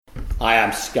Hi,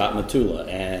 I'm Scott Matula,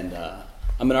 and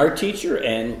I'm an art teacher,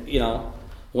 and,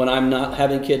 when I'm not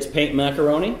having kids paint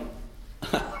macaroni,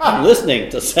 I'm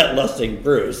listening to Set Lusting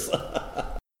Bruce.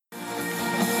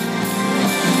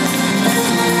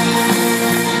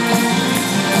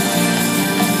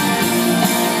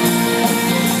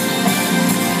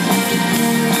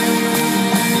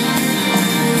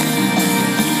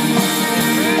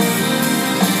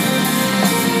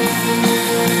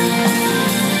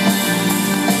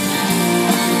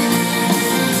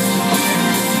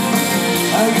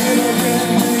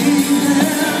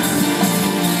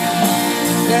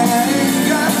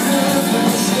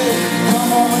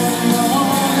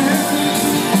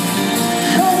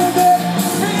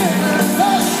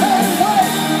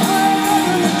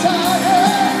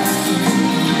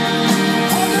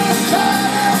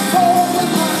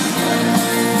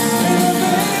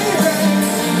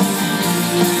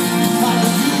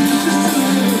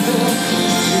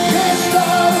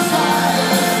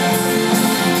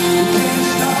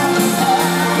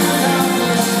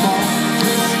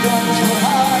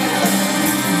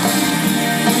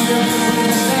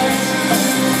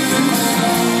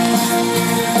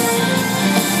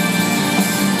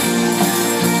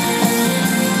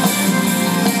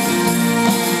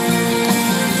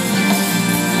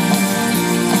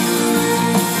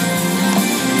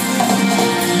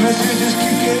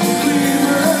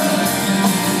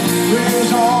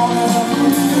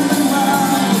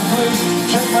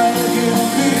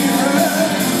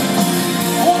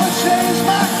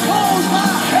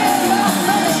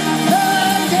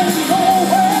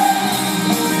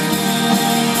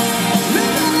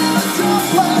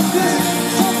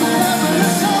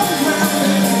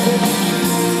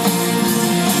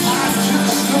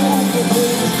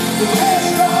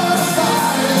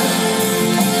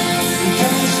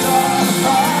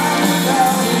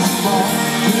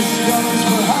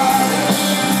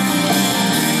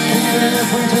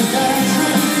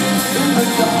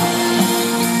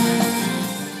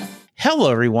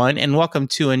 Hello, everyone, and welcome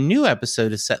to a new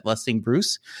episode of Set Lusting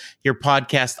Bruce, your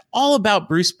podcast all about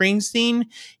Bruce Springsteen,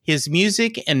 his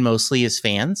music, and mostly his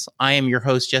fans. I am your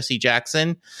host, Jesse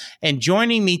Jackson, and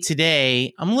joining me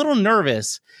today, I'm a little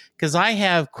nervous because I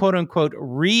have quote-unquote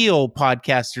real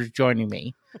podcasters joining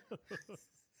me.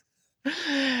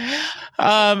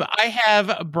 I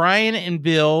have Brian and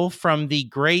Bill from the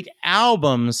Great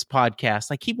Albums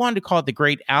podcast. I keep wanting to call it the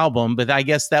Great Album, but I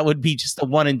guess that would be just a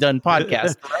one and done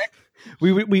podcast, correct?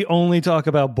 We only talk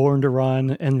about Born to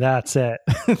Run, and that's it.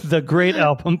 The Great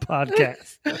Album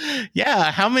podcast.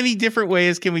 Yeah, how many different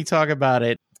ways can we talk about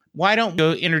it? Why don't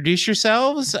you introduce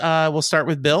yourselves? We'll start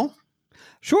with Bill.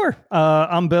 Sure.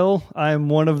 I'm Bill. I'm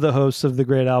one of the hosts of the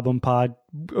Great Album Pod.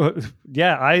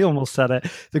 Yeah, I almost said it.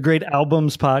 The Great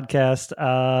Albums podcast.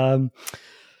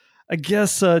 I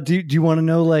guess, do you want to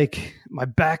know like my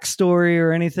backstory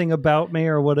or anything about me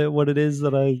or what it is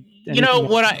that I...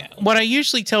 What I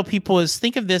usually tell people is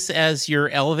think of this as your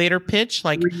elevator pitch.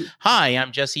 Like, hi,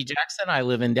 I'm Jesse Jackson. I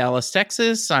live in Dallas,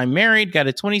 Texas. I'm married, got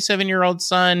a 27-year-old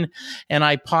son, and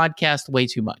I podcast way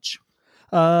too much.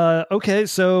 Okay,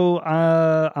 so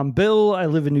I'm Bill. I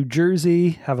live in New Jersey,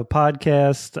 have a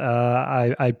podcast.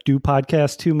 I do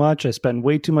podcast too much. I spend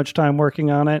way too much time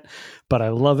working on it, but I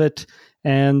love it.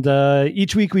 And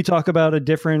each week we talk about a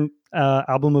different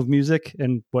album of music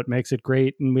and what makes it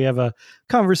great. And we have a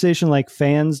conversation like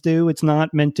fans do. It's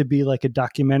not meant to be like a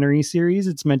documentary series.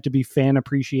 It's meant to be fan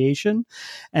appreciation.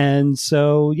 And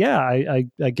so, yeah, I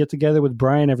get together with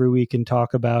Brian every week and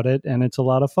talk about it. And it's a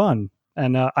lot of fun.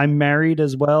 And I'm married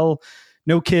as well.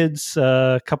 No kids,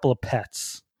 a couple of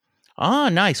pets. Oh,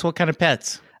 nice. What kind of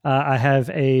pets? I have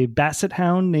a basset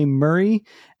hound named Murray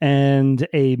and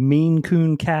a Maine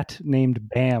Coon cat named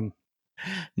Bam.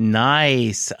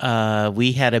 Nice.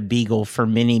 We had a beagle for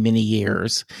many, many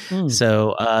years.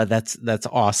 So that's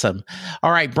awesome.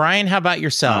 All right, Brian, how about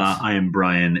yourself? I am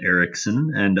Brian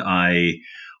Erickson, and I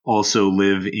also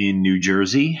live in New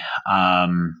Jersey.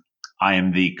 I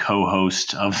am the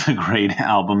co-host of the Great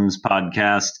Albums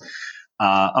podcast.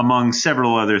 Among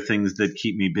several other things that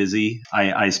keep me busy,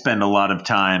 I spend a lot of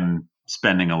time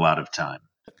spending a lot of time.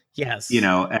 Yes.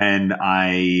 And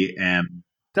I am...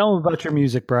 Tell them about your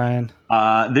music, Brian.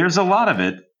 There's a lot of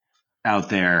it out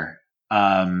there.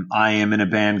 I am in a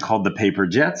band called the Paper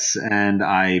Jets, and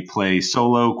I play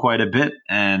solo quite a bit.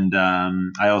 And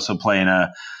I also play in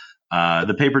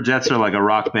the Paper Jets are like a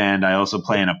rock band. I also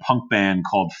play in a punk band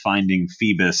called Finding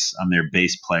Phoebus. I'm their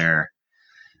bass player.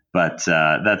 But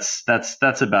that's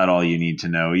about all you need to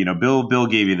know. Bill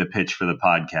gave you the pitch for the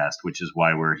podcast, which is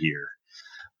why we're here.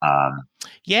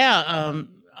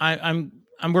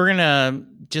 We're gonna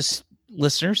just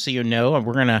listeners, so you know, and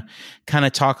we're going to kind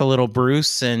of talk a little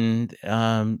Bruce and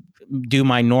do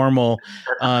my normal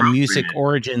music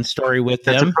origin story with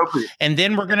That's them. appropriate. And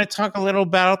then we're going to talk a little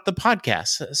about the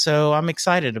podcast. So I'm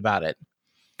excited about it.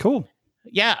 Cool.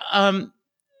 Yeah.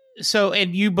 So,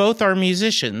 and you both are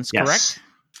musicians, Yes. correct?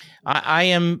 I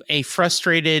am a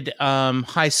frustrated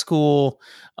high school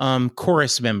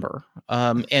chorus member,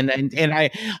 and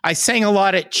I sang a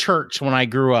lot at church when I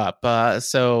grew up.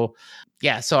 So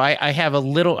I have a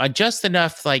little, just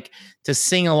enough like to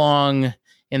sing along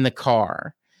in the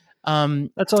car.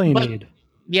 That's all you need.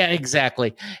 Yeah,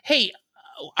 exactly. Hey,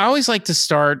 I always like to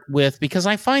start with, because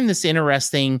I find this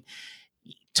interesting.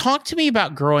 Talk to me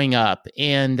about growing up,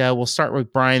 and we'll start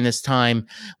with Brian this time.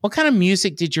 What kind of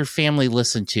music did your family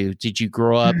listen to? Did you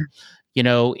grow up, in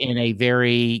a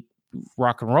very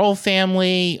rock and roll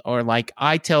family, or like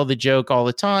I tell the joke all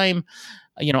the time?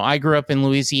 I grew up in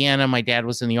Louisiana. My dad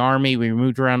was in the Army. We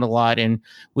moved around a lot, and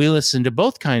we listened to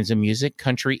both kinds of music,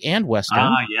 country and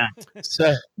Western. Yeah.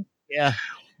 So, yeah.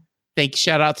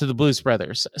 Shout out to the Blues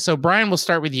Brothers. So, Brian, we'll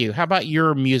start with you. How about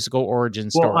your musical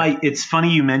origin story? Well, it's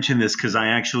funny you mentioned this, because I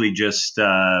actually just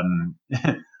I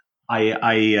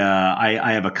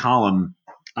have a column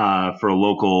for a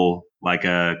local, like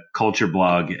a culture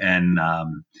blog, and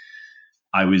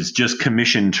I was just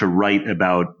commissioned to write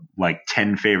about like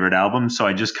 10 favorite albums. So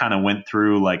I just kind of went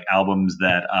through like albums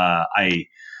that I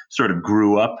sort of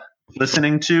grew up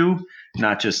listening to,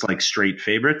 not just like straight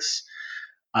favorites.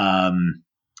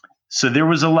 So there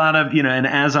was a lot of, and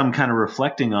as I'm kind of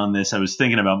reflecting on this, I was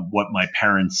thinking about what my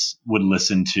parents would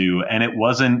listen to. And it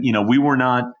wasn't, we were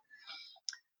not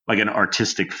like an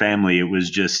artistic family. It was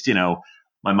just,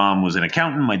 my mom was an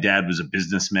accountant. My dad was a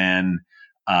businessman.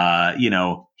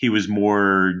 He was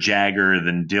more Jagger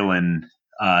than Dylan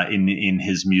in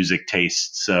his music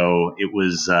taste. So it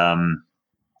was,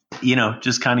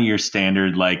 just kind of your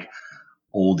standard like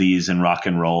oldies and rock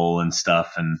and roll and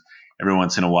stuff. And every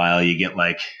once in a while you get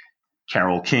like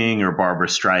Carole King or Barbra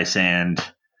Streisand,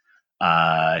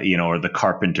 or the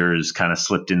Carpenters kind of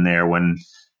slipped in there when,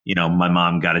 my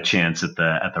mom got a chance at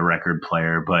the record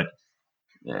player. But,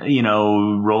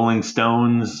 Rolling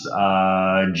Stones,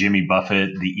 Jimmy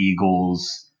Buffett, the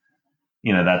Eagles,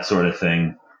 that sort of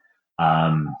thing.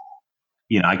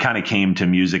 I kind of came to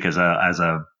music as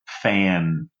a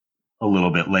fan a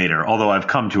little bit later, although I've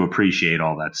come to appreciate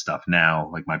all that stuff now,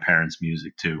 like my parents'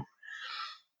 music too.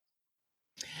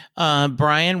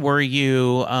 Brian, were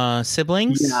you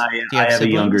siblings? Yeah, I have siblings? A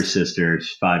younger sister,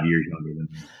 5 years younger than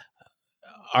me.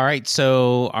 All right,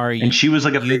 so are you? And she was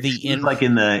like into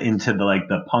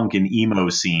the punk and emo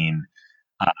scene,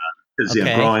 because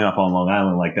growing up on Long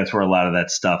Island, like that's where a lot of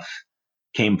that stuff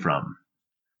came from.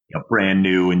 Brand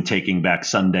New and Taking Back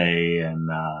Sunday, and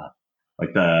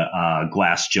like the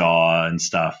Glassjaw and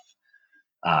stuff.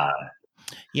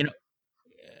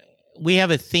 We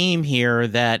have a theme here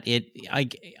that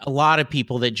a lot of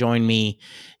people that join me,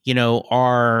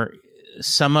 are,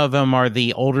 some of them are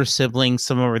the older siblings,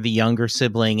 some are the younger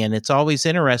sibling. And it's always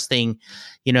interesting,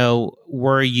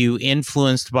 were you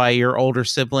influenced by your older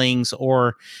siblings,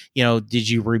 or, did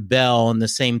you rebel? And the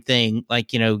same thing,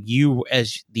 like, you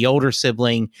as the older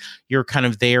sibling, you're kind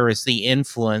of there as the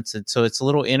influence. And so it's a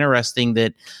little interesting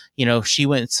that, she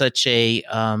went such a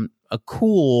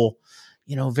cool,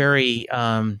 very,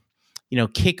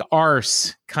 kick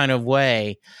arse kind of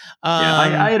way.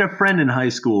 I had a friend in high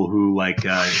school who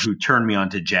who turned me on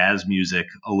to jazz music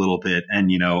a little bit. And,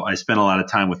 I spent a lot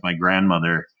of time with my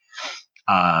grandmother,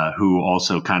 who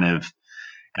also kind of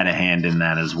had a hand in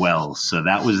that as well. So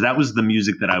that was the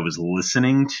music that I was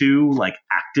listening to like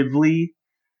actively.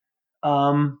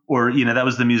 That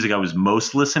was the music I was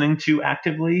most listening to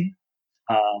actively.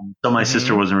 So my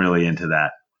sister wasn't really into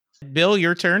that. Bill,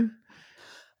 your turn.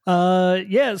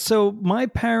 So my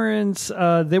parents,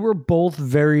 they were both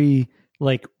very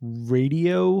like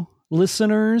radio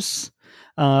listeners.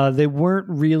 They weren't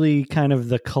really kind of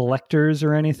the collectors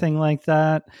or anything like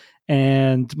that.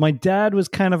 And my dad was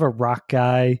kind of a rock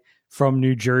guy from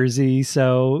New Jersey.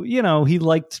 So, he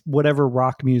liked whatever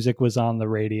rock music was on the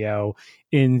radio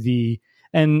and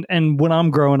when I'm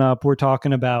growing up, we're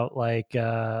talking about like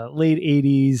late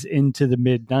 80s into the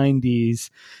mid 90s.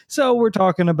 So we're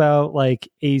talking about like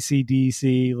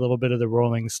AC/DC, a little bit of the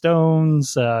Rolling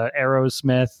Stones,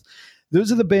 Aerosmith.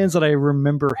 Those are the bands that I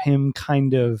remember him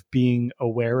kind of being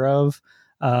aware of.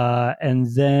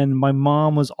 And then my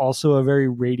mom was also a very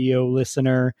radio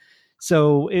listener.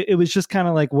 So it was just kind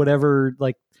of like whatever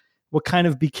like what kind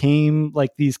of became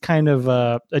like these kind of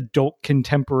adult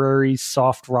contemporary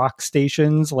soft rock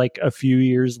stations like a few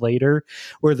years later,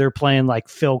 where they're playing like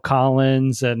Phil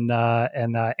Collins and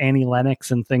Annie Lennox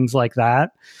and things like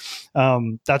that.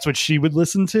 That's what she would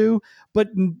listen to, but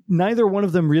neither one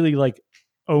of them really like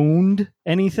owned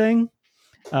anything.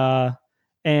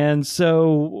 And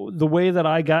so the way that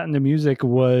I got into music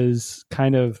was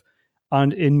kind of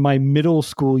in my middle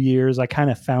school years. I kind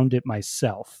of found it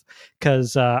myself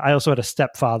because I also had a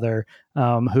stepfather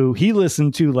who he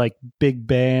listened to like big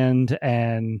band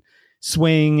and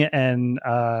swing and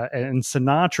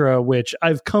Sinatra, which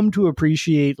I've come to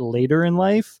appreciate later in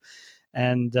life.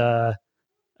 And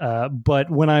but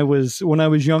when I was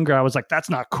younger, I was like, that's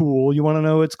not cool. You want to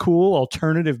know what's cool?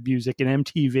 Alternative music and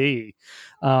MTV.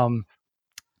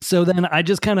 So then I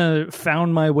just kind of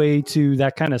found my way to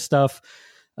that kind of stuff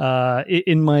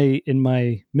in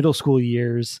my middle school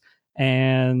years.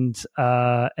 And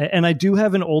I do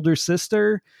have an older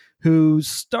sister who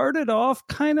started off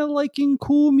kind of liking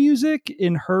cool music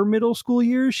in her middle school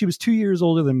years. She was 2 years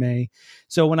older than me.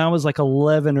 So when I was like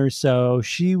 11 or so,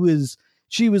 she was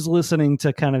listening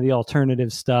to kind of the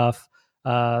alternative stuff,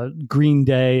 Green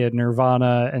Day and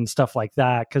Nirvana and stuff like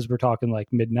that, because we're talking like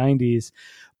mid-90s.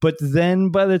 But then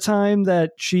by the time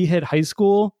that she hit high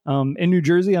school in New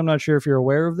Jersey, I'm not sure if you're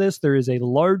aware of this, there is a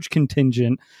large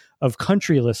contingent of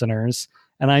country listeners.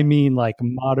 And I mean like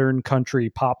modern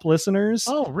country pop listeners.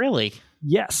 Oh, really?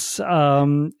 Yes.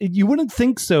 You wouldn't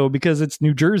think so because it's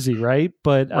New Jersey, right?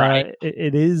 But Right.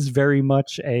 It is very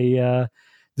much there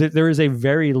is a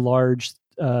very large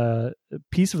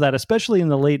piece of that, especially in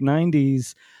the late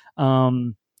 90s.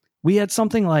 We had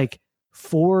something like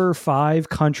 4 or 5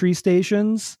 country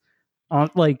stations on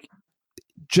like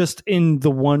just in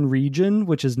the one region,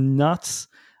 which is nuts,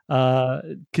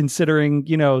 considering,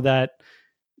 that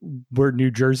we're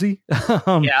New Jersey.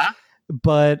 Yeah.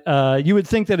 But you would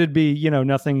think that it'd be,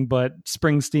 nothing but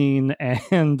Springsteen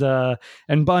and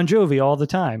Bon Jovi all the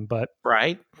time. But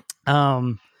Right.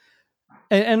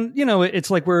 And it's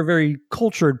like we're a very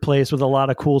cultured place with a lot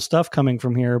of cool stuff coming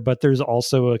from here, but there's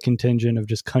also a contingent of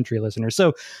just country listeners.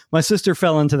 So my sister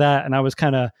fell into that, and I was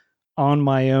kind of on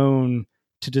my own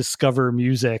to discover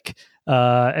music.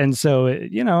 And so,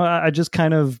 I just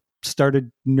kind of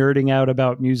started nerding out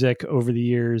about music over the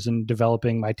years and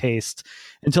developing my taste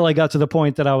until I got to the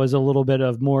point that I was a little bit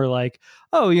of more like,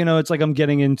 oh, it's like I'm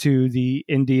getting into the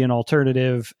indie and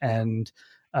alternative and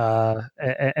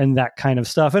that kind of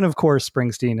stuff. And of course,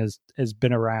 Springsteen has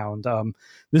been around.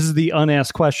 This is the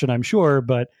unasked question, I'm sure,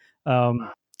 but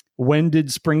when did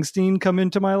Springsteen come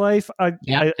into my life?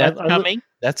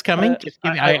 That's coming.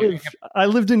 I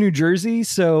lived in New Jersey,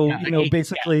 so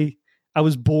basically. Yeah. I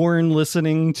was born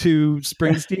listening to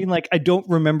Springsteen. Like, I don't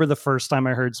remember the first time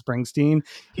I heard Springsteen.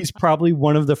 He's probably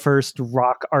one of the first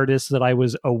rock artists that I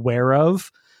was aware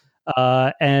of.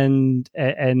 And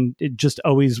it just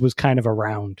always was kind of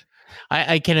around.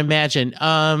 I can imagine.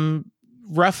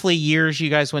 Roughly years you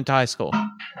guys went to high school.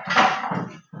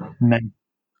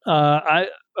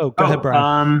 Go ahead,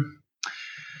 Brian.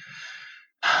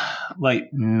 Like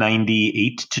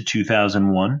 98 to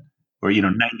 2001, or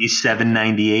 97,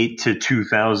 98 to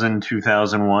 2000,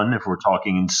 2001, if we're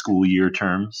talking in school year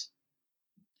terms.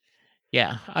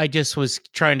 Yeah, I just was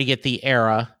trying to get the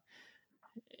era.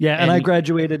 Yeah, and I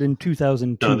graduated in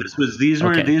 2002. So these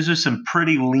are some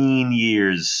pretty lean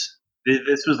years.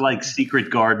 This was like Secret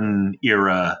Garden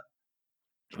era.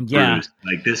 Yeah, Bruce.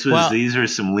 Like these are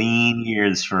some lean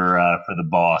years for the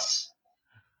boss.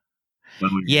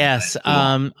 Yes,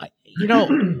 on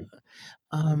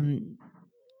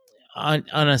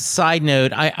a side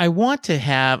note, I want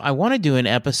to do an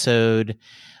episode,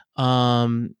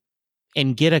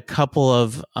 and get a couple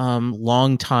of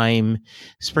longtime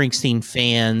Springsteen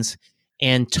fans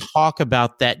and talk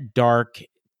about that dark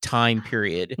time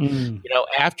period.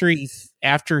 After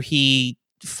he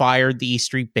fired the E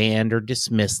Street Band or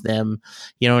dismissed them,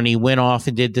 and he went off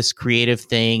and did this creative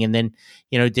thing, and then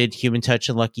did Human Touch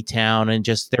and Lucky Town, and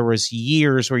just there was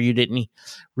years where you didn't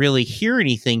really hear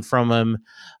anything from him.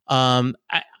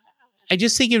 I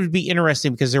just think it would be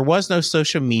interesting because there was no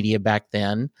social media back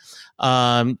then.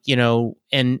 And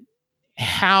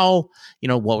how,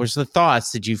 what was the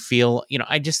thoughts? Did you feel,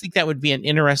 I just think that would be an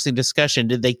interesting discussion.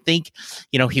 Did they think,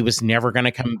 he was never going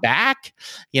to come back?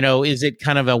 Is it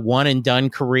kind of a one and done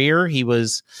career? He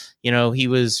was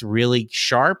really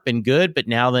sharp and good, but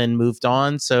now then moved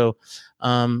on. So,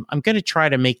 I'm going to try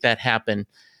to make that happen.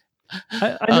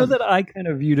 I know that I kind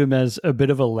of viewed him as a bit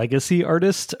of a legacy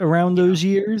artist around those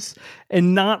years,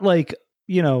 and not like,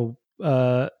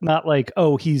 not like,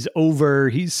 oh, he's over,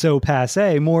 he's so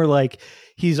passe, more like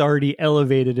he's already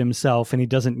elevated himself and he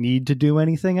doesn't need to do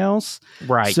anything else.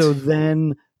 Right. So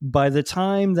then by the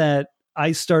time that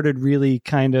I started really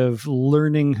kind of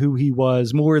learning who he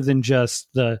was, more than just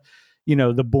the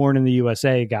born in the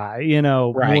USA guy,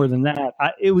 Right. more than that,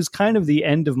 it was kind of the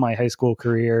end of my high school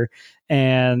career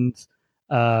and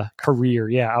career.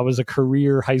 Yeah, I was a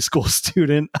career high school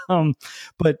student,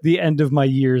 but the end of my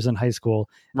years in high school,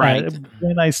 Right.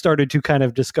 when I started to kind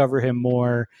of discover him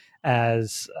more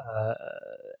as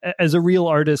a real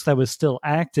artist that was still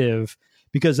active,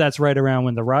 because that's right around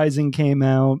when The Rising came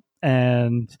out.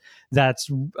 And that's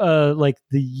like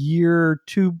the year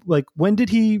two, like when did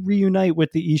he reunite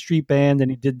with the E Street Band and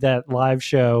he did that live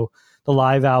show, the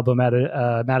live album at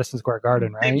Madison Square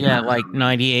Garden, right? Yeah, like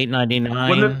 98, 99. I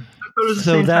thought it was the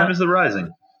same time as The Rising.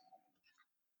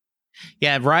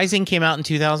 Yeah, Rising came out in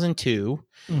 2002.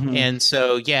 Mhm. And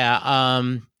so, yeah,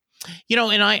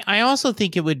 and I also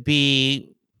think it would be,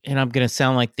 and I'm going to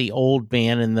sound like the old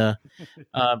man in the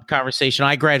conversation.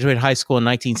 I graduated high school in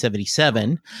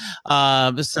 1977.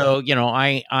 So,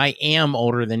 I am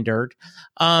older than dirt.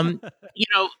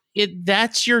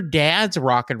 That's your dad's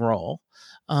rock and roll.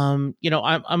 I'm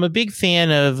a big fan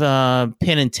of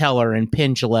Penn and Teller, and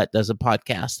Penn Jillette does a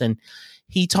podcast, and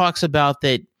he talks about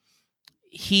that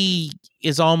he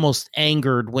is almost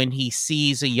angered when he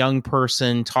sees a young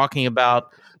person talking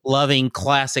about loving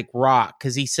classic rock,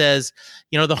 because he says,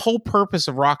 the whole purpose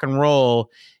of rock and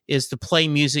roll is to play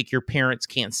music your parents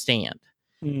can't stand,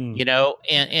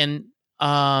 and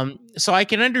so I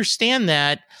can understand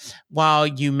that while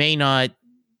you may not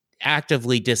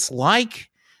actively dislike,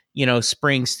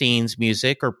 Springsteen's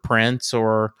music or Prince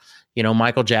or,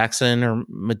 Michael Jackson or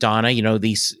Madonna,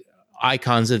 these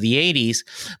icons of the 80s,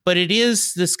 but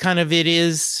it's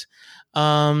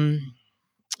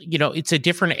a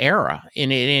different era,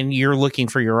 and you're looking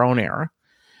for your own era.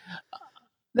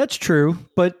 That's true.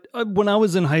 But when I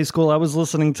was in high school, I was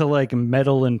listening to like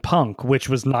metal and punk, which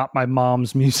was not my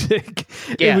mom's music.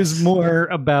 Yes. It was more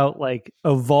about like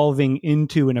evolving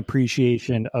into an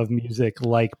appreciation of music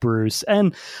like Bruce.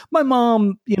 And my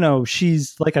mom,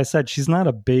 she's, like I said, she's not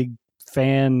a big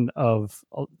fan of,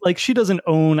 like, she doesn't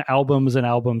own albums and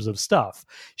albums of stuff.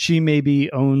 She maybe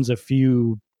owns a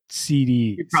few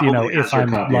CDs, if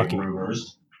I'm lucky.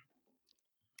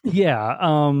 Yeah,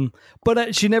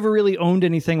 but she never really owned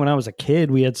anything when I was a kid.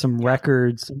 We had some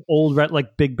records, some old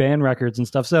like big band records and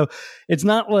stuff. So it's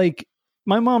not like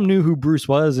my mom knew who Bruce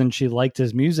was and she liked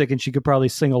his music and she could probably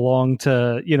sing along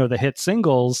to, the hit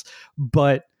singles,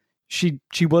 but she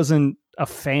wasn't a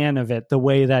fan of it the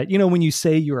way that, when you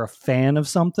say you're a fan of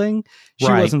something, she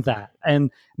Right. wasn't that.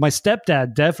 And my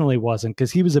stepdad definitely wasn't,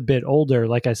 because he was a bit older,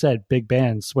 like I said, big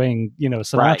band, swing,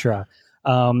 Sinatra.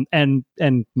 Right.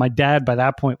 And my dad by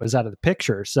that point was out of the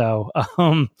picture. So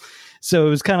it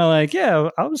was kind of like, yeah,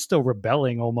 I was still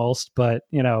rebelling almost, but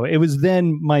it was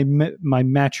then my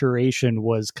maturation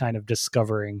was kind of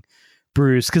discovering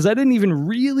Bruce, because I didn't even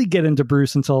really get into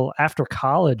Bruce until after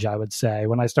college, I would say,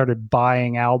 when I started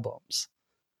buying albums.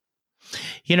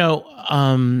 And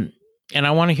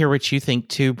I want to hear what you think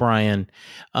too, Brian.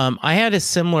 I had a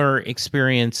similar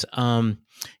experience.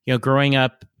 Growing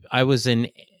up, I was an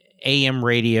AM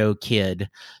radio kid,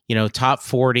 top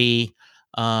 40.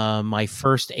 My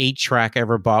first 8-track I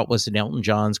ever bought was an Elton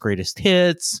John's Greatest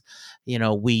Hits.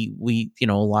 We a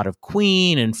lot of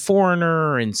Queen and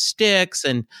Foreigner and Styx,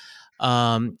 and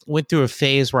went through a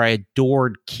phase where I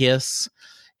adored Kiss,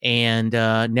 and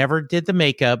never did the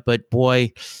makeup, but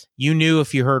boy, you knew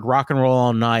if you heard Rock and Roll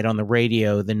All Night on the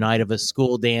radio the night of a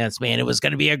school dance, man, it was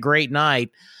going to be a great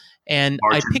night. And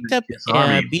I picked up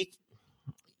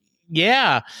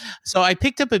so I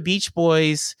picked up a Beach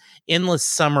Boys Endless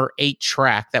Summer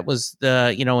 8-track. That was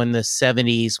the, in the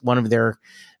 70s, one of their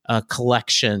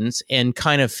collections, and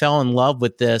kind of fell in love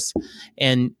with this.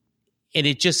 And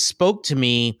it just spoke to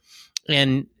me.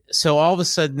 And so all of a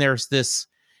sudden there's this,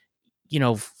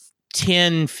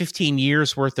 10, 15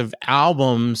 years worth of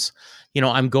albums,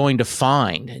 I'm going to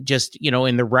find just,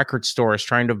 in the record stores,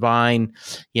 trying to find,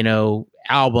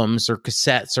 albums or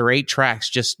cassettes or 8-tracks,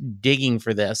 just digging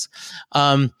for this.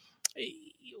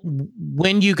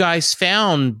 When you guys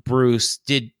found Bruce,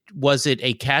 was it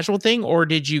a casual thing, or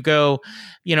did you go,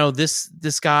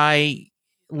 this guy,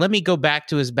 let me go back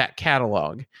to his back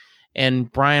catalog?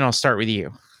 And Brian, I'll start with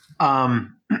you.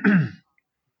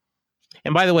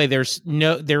 And by the way, there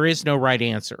is no right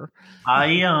answer.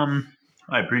 I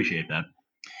appreciate that.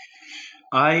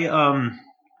 I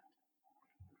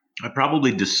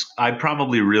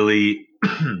probably really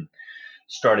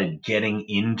started getting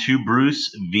into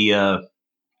Bruce via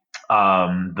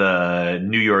the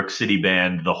New York City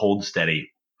band, the Hold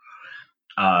Steady.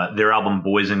 Their album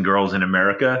Boys and Girls in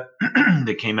America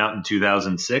that came out in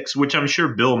 2006, which I'm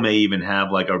sure Bill may even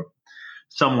have like a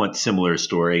somewhat similar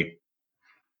story,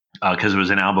 because it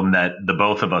was an album that the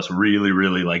both of us really,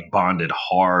 really like bonded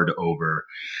hard over.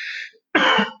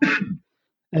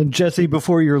 And Jesse,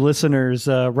 before your listeners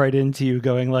write into you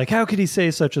going like, how could he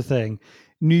say such a thing?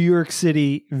 New York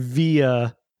City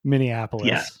via Minneapolis.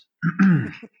 Yes.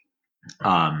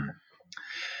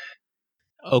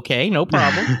 Okay, no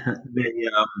problem.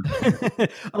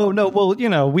 Oh no, well,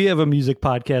 we have a music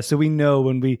podcast, so we know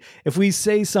if we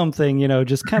say something,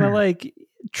 just kind of like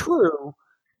true,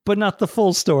 but not the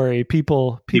full story.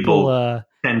 People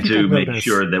tend to make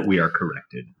sure that we are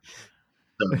corrected.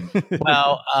 So.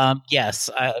 Well,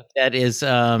 yes, that is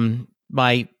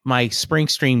my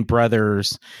Springsteen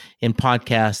brothers in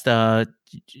podcast.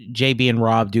 JB and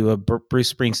Rob do a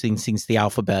Bruce Springsteen Sings the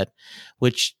Alphabet,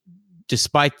 which,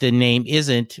 despite the name,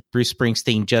 isn't Bruce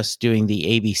Springsteen just doing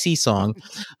the ABC song.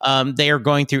 They are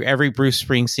going through every Bruce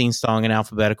Springsteen song in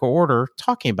alphabetical order,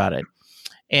 talking about it.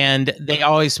 And they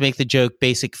always make the joke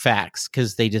basic facts,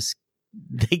 because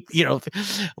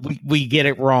we get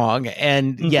it wrong.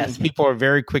 And yes, people are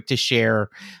very quick to share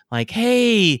like,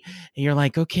 hey, and you're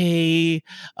like, okay.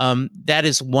 That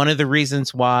is one of the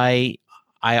reasons why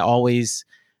I always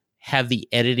have the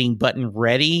editing button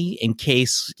ready in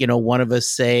case, one of us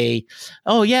say,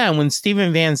 oh yeah, and when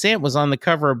Steven Van Zandt was on the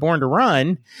cover of Born to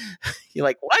Run, you're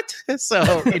like, what? So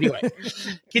anyway,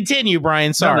 continue,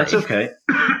 Brian. Sorry. No, that's okay.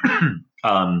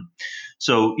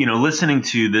 So, listening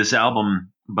to this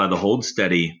album by the Hold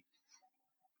Steady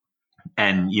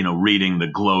and, reading the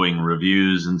glowing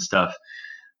reviews and stuff,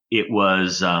 it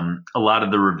was a lot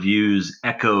of the reviews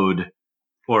echoed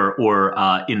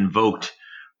or invoked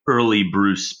early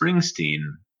Bruce Springsteen,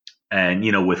 and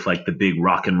with like the big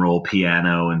rock and roll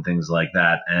piano and things like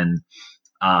that. And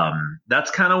that's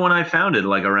kind of when I found it,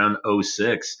 like around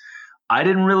 2006. I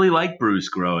didn't really like Bruce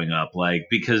growing up, like,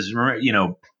 because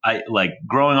I like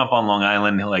growing up on Long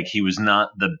Island, like he was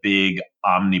not the big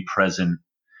omnipresent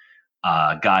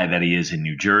guy that he is in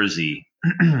New Jersey.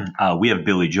 We have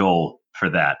Billy Joel for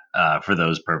that, for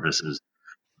those purposes.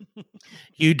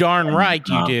 You darn right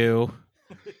you do.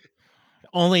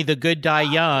 Only the good die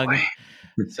young.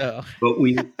 So, but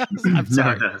I'm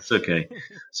sorry. No, it's okay.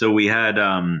 So we had,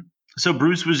 so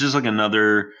Bruce was just like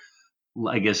another,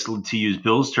 I guess, to use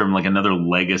Bill's term, like another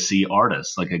legacy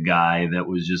artist, like a guy that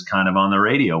was just kind of on the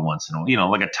radio once in a while,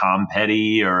 like a Tom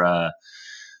Petty or a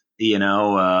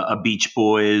Beach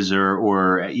Boys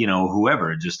or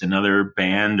whoever, just another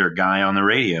band or guy on the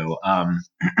radio.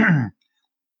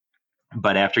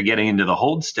 But after getting into the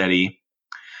Hold Steady,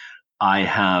 I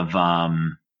have, I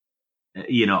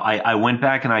went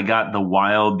back and I got the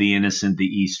Wild, the Innocent, the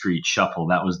E Street Shuffle.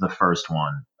 That was the first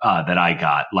one that I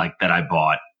got, like that I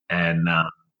bought. And,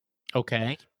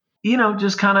 okay.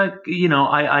 Just kind of,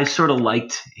 I sort of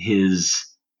liked his,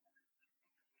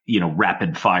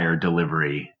 rapid fire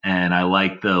delivery. And I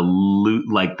like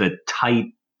the tight,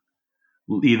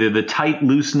 either the tight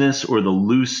looseness or the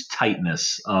loose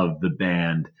tightness of the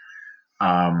band.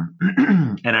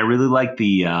 And I really like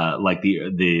the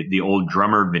old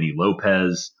drummer, Vinny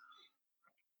Lopez,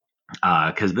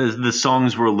 cause the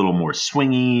songs were a little more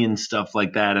swingy and stuff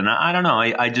like that. And I don't know.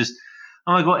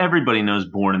 I'm like, well, everybody knows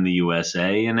Born in the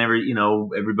USA and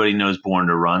everybody knows Born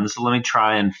to Run. So let me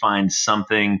try and find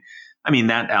something. I mean,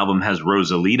 that album has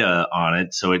Rosalita on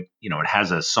it. So it has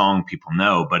a song people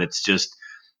know, but it's just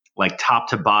like top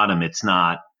to bottom. It's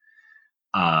not,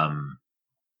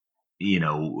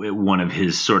 one of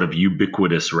his sort of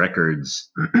ubiquitous records.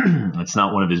 It's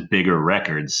not one of his bigger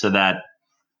records. So that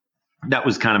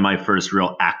was kind of my first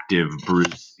real active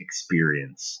Bruce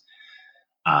experience.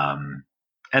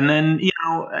 And then,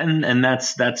 and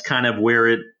that's kind of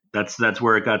where that's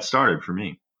where it got started for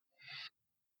me.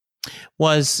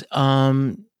 Was,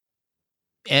 for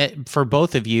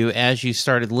both of you, as you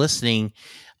started listening,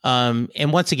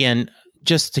 and once again,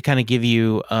 just to kind of give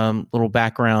you a little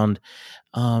background,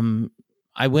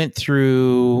 I went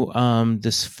through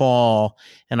this fall,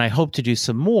 and I hope to do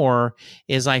some more,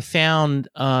 is I found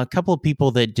a couple of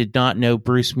people that did not know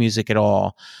Bruce music at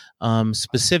all,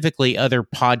 specifically other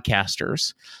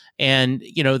podcasters. And,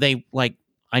 they like,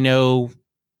 I know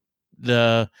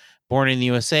the Born in the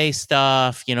USA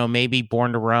stuff, maybe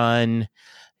Born to Run,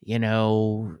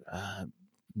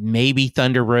 maybe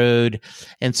Thunder Road.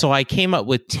 And so I came up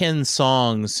with 10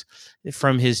 songs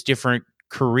from his different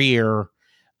career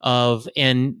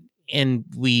and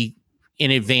we,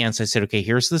 in advance, I said, okay,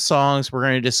 here's the songs. We're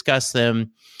going to discuss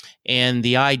them. And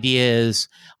the idea is,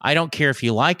 I don't care if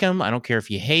you like them, I don't care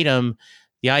if you hate them.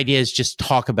 The idea is just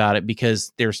talk about it,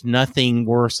 because there's nothing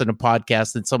worse than a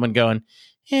podcast than someone going,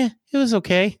 it was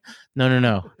okay.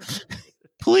 No.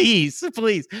 please.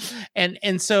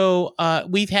 And so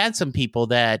we've had some people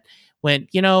that went,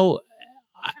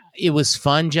 it was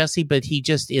fun, Jesse, but he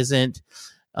just isn't,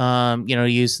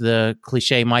 use the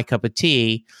cliche, my cup of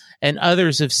tea. And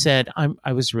others have said,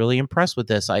 I was really impressed with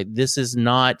this. This is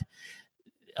not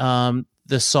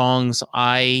the songs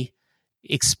I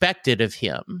expected of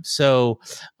him. So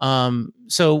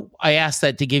I asked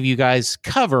that to give you guys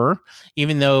cover,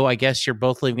 even though I guess you're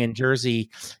both living in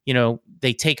Jersey.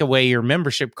 They take away your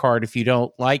membership card if you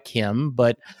don't like him.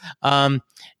 But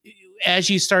as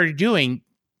you started doing,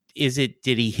 did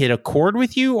he hit a chord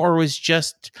with you, or was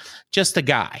just a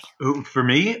guy? For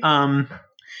me,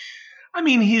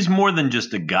 he's more than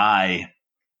just a guy,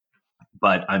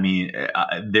 but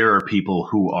there are people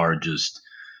who are just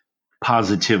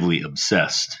positively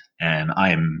obsessed, and I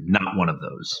am not one of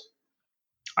those.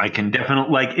 I can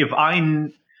definitely,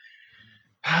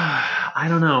 I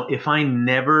don't know, if I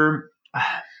never,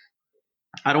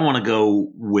 I don't want to go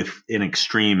with an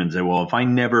extreme and say, well, if I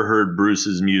never heard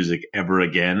Bruce's music ever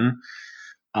again,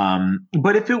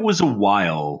 but if it was a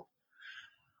while,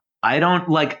 I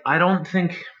don't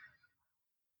think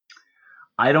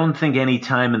any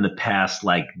time in the past,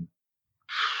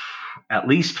 at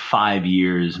least 5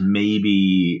 years,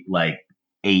 maybe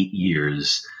 8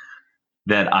 years,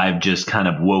 that I've just kind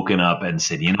of woken up and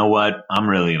said, you know what, I'm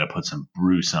really going to put some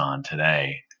Bruce on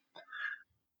today.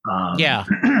 Yeah.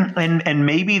 And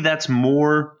maybe that's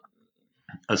more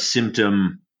a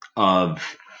symptom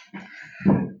of,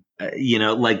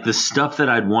 the stuff that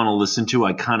I'd want to listen to,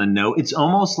 I kind of know. It's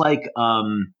almost like,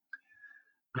 I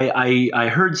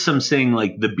heard some saying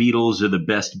the Beatles are the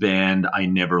best band I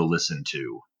never listened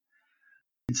to.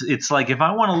 It's like, if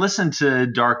I want to listen to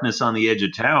Darkness on the Edge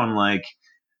of Town,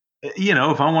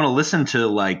 if I want to listen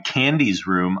to Candy's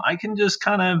Room, I can just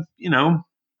kind of,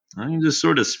 I can just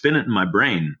sort of spin it in my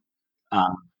brain.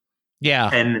 Yeah.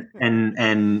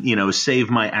 And save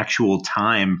my actual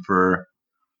time for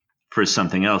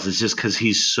something else. It's just because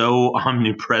he's so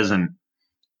omnipresent.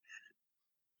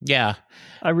 Yeah.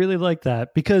 I really like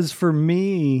that, because for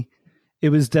me, it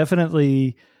was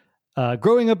definitely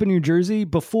growing up in New Jersey.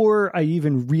 Before I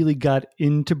even really got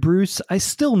into Bruce, I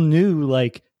still knew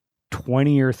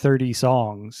 20 or 30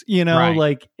 songs,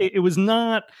 Right. It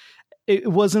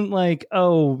wasn't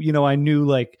I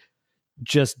knew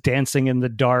just Dancing in the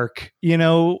Dark,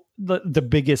 the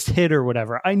biggest hit or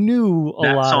whatever. I knew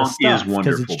a lot of stuff. That song is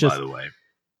wonderful, by the way.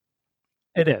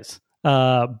 It is.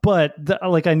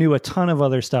 But I knew a ton of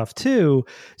other stuff too.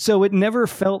 So it never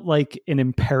felt like an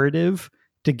imperative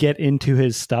to get into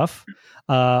his stuff.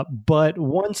 But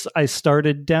once I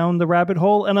started down the rabbit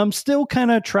hole, and I'm still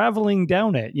kind of traveling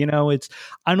down it,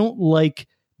 I don't like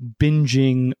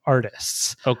binging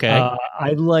artists. Okay.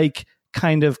 I like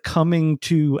kind of coming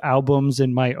to albums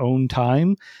in my own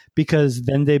time, because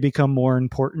then they become more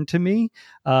important to me.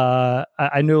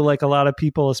 I know a lot of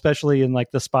people, especially in the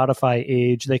Spotify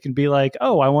age, they can be like,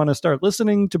 oh, I want to start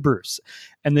listening to Bruce.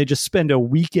 And they just spend a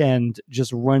weekend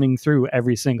just running through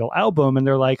every single album. And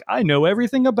they're like, I know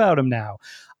everything about him now.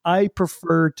 I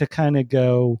prefer to kind of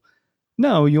go,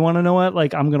 no, you want to know what?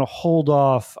 I'm going to hold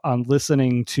off on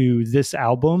listening to this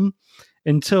album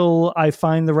until I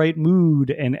find the right mood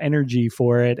and energy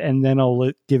for it, and then I'll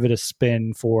give it a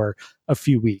spin for a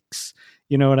few weeks.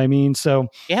 You know what I mean? So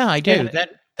yeah, I do.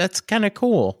 That's kind of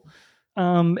cool.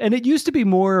 And it used to be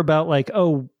more about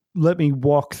let me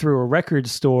walk through a record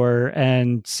store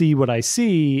and see what I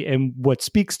see, and what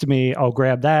speaks to me, I'll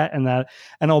grab that, and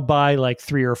I'll buy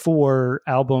 3 or 4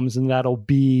 albums, and that'll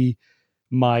be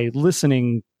my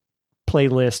listening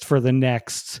playlist for the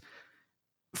next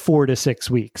 4 to 6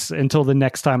 weeks, until the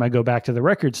next time I go back to the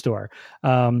record store.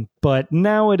 But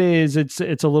nowadays it's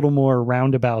a little more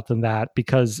roundabout than that,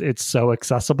 because it's so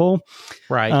accessible.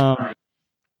 Right.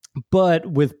 But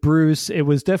with Bruce, it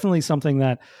was definitely something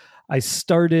that I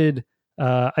started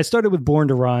with Born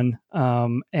to Run,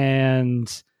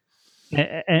 and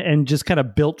just kind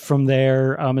of built from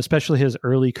there, especially his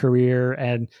early career.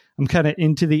 And I'm kind of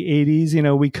into the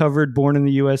 80s. We covered Born in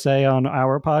the USA on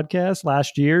our podcast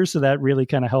last year, so that really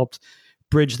kind of helped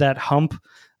bridge that hump.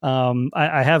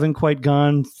 I haven't quite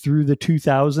gone through the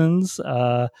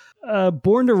 2000s.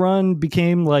 Born to Run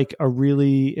became a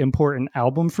really important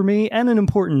album for me, and an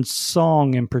important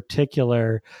song in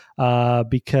particular,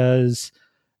 because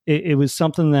it was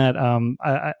something that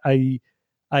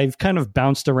I've kind of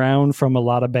bounced around from a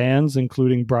lot of bands,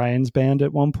 including Brian's band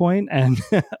at one point. And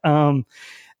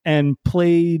and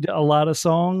played a lot of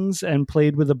songs and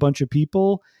played with a bunch of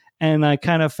people. And I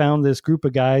kind of found this group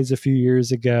of guys a few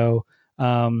years ago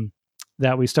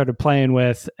that we started playing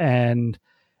with, and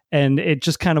it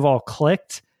just kind of all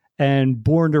clicked. And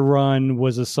Born to Run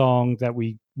was a song that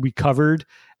we covered,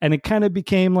 and it kind of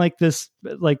became like this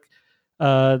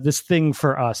thing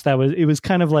for us. It was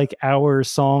kind of like our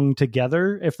song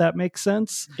together, if that makes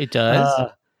sense. It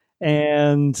does.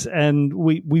 And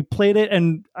we played it,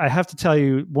 and I have to tell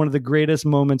you, one of the greatest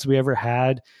moments we ever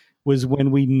had was when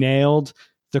we nailed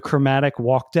the chromatic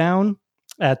walk down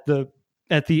at the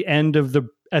end of the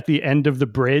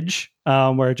bridge,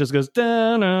 where it just goes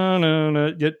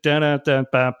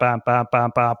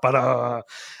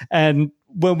and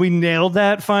when we nailed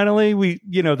that finally,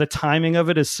 the timing of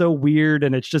it is so weird,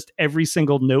 and it's just every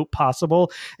single note possible,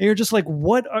 and you're just like,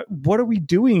 what are we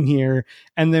doing here?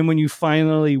 And then when you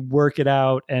finally work it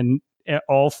out and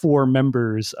all four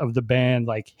members of the band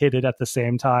like hit it at the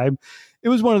same time, it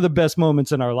was one of the best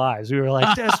moments in our lives. We were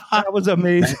like, that was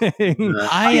amazing.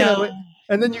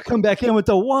 And then you come back in with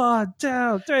the 1,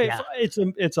 2, 3. Yeah.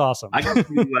 It's awesome. I got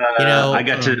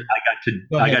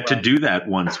to do that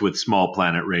once with Small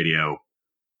Planet Radio.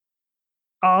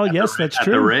 Oh, yes, that's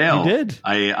true. At the rail. You did.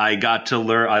 I got to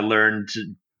learn. I learned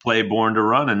to play Born to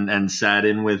Run and sat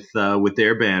in with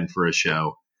their band for a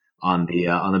show on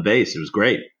the bass. It was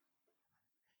great.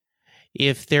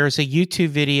 If there's a YouTube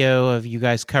video of you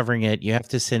guys covering it, you have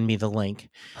to send me the link.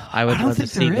 I would love to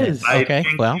see that. Okay,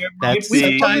 well, that's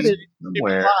sometimes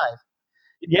somewhere.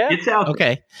 Yeah, it's out.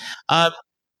 Okay.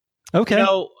 Okay.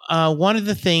 One of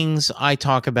the things I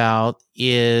talk about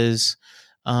is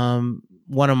one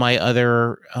of my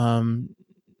other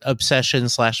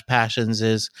obsessions / passions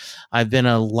is I've been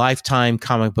a lifetime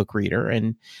comic book reader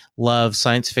and love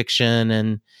science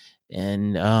fiction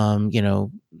and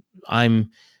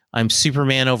I'm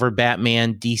Superman over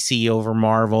Batman, DC over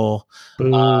Marvel.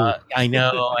 I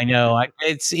know.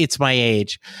 It's my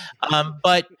age.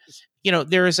 But,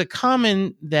 there is a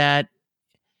common that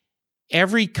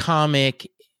every comic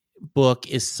book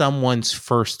is someone's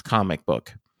first comic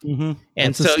book. Mm-hmm.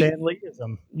 And so, Stan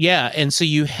Leeism. Yeah. And so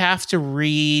you have to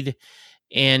read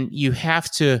and you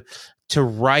have to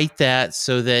write that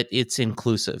so that it's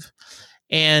inclusive.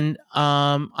 And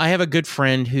I have a good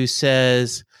friend who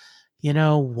says,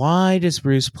 why does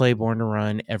Bruce play Born to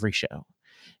Run every show?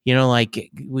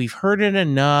 We've heard it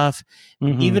enough,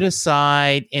 leave it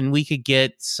aside, and we could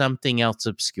get something else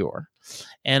obscure.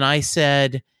 And I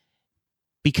said,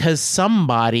 because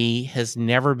somebody has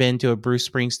never been to a Bruce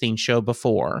Springsteen show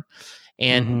before,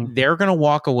 and they're going to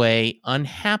walk away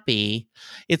unhappy.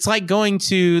 It's like going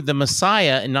to the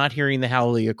Messiah and not hearing the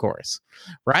Hallelujah chorus,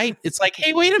 right? It's like,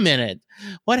 hey, wait a minute.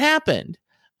 What happened?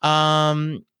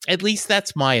 At least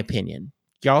that's my opinion.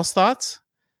 Y'all's thoughts?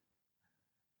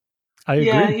 I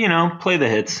agree. Yeah, play the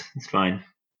hits. It's fine.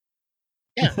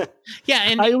 Yeah. Yeah.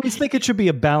 And I always think it should be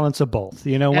a balance of both.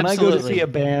 When I go to see a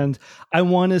band, I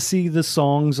want to see the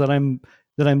songs that I'm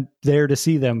there to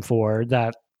see them for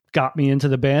that got me into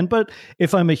the band. But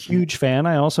if I'm a huge fan,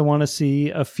 I also want to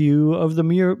see a few of the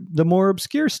more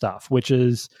obscure stuff, which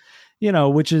is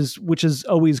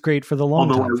always great for the long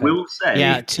time. Although I will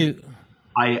say,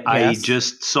 I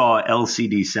just saw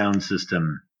LCD Sound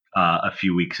System a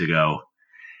few weeks ago,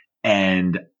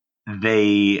 and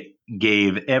they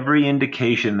gave every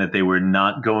indication that they were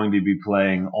not going to be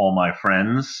playing All My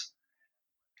Friends,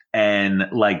 and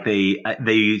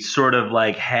they sort of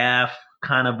like half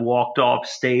kind of walked off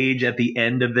stage at the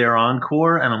end of their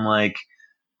encore, and I'm like,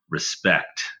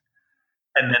 respect.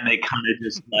 And then they kind of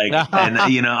just and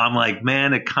I'm like,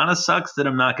 man, it kind of sucks that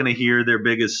I'm not going to hear their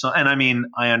biggest song. And I mean,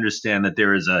 I understand that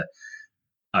there is a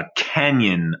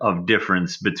canyon of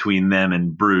difference between them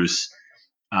and Bruce.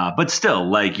 But still,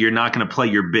 you're not going to play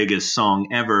your biggest song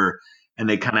ever. And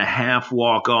they kind of half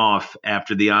walk off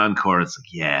after the encore. It's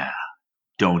like, yeah,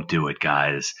 don't do it,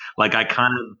 guys. I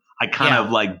kind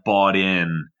of bought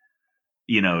in,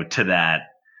 to that.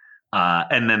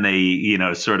 And then they,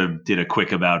 sort of did a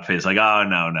quick about face, like, oh,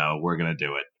 no, we're going to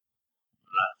do it.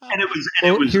 And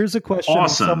it was here's a question.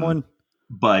 Awesome,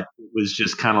 but it was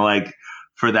just kind of like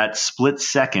for that split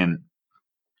second,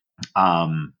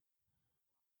 I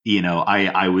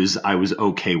was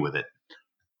okay with it.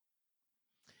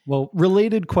 Well,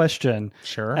 related question.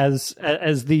 Sure. As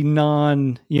the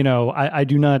non, I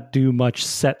do not do much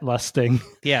set listing.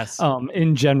 Yes.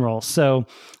 In general. So,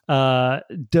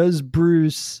 does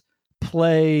Bruce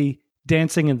play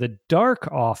Dancing in the Dark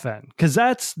often? Because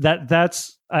that's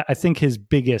I think his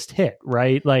biggest hit,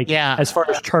 right? As far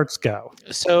as charts go.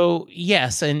 So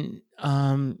yes, and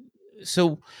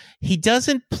so he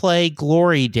doesn't play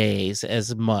Glory Days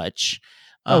as much.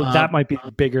 That might be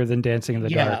bigger than Dancing in the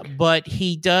Dark. Yeah, but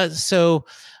he does. So,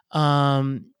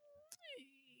 this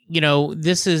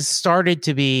has started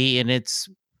to be, and it's,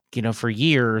 for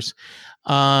years,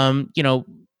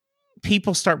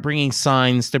 people start bringing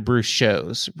signs to Bruce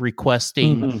shows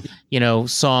requesting,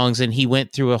 songs. And he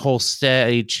went through a whole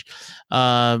stage,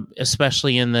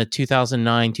 especially in the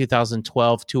 2009,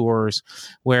 2012 tours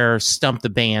where Stump the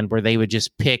Band, where they would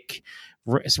just pick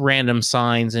random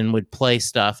signs and would play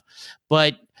stuff.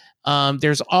 But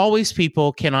there's always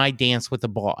people, can I dance with the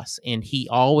boss? And he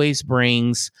always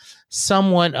brings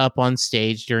someone up on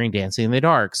stage during Dancing in the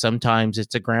Dark. Sometimes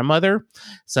it's a grandmother.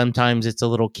 Sometimes it's a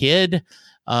little kid.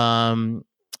 The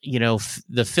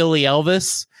Philly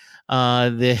Elvis.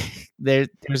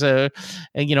 There's a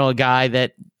guy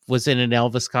that was in an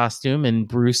Elvis costume, and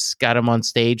Bruce got him on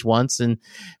stage once, and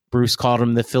Bruce called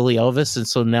him the Philly Elvis. And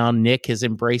so now Nick has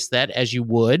embraced that, as you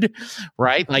would,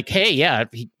 right? Like, hey, yeah,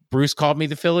 Bruce called me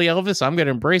the Philly Elvis, I'm going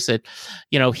to embrace it.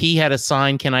 He had a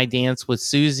sign, can I dance with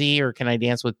Susie or can I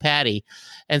dance with Patty?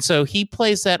 And so he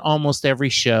plays that almost every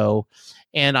show.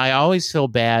 And I always feel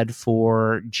bad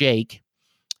for Jake,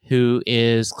 who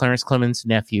is Clarence Clemens'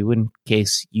 nephew, in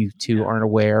case you two aren't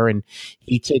aware. And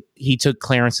he took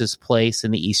Clarence's place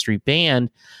in the E Street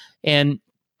Band. And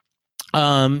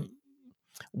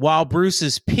while Bruce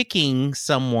is picking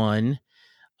someone,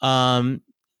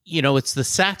 it's the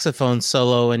saxophone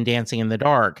solo in Dancing in the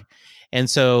Dark. And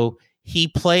so he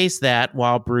plays that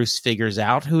while Bruce figures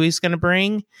out who he's going to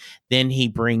bring. Then he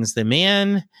brings them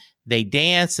in, they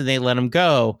dance, and they let him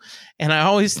go. And I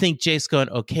always think Jake's going,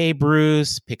 okay,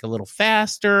 Bruce, pick a little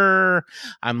faster.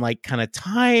 I'm like kind of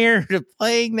tired of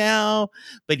playing now.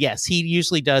 But yes, he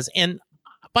usually does. And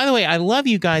by the way, I love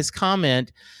you guys'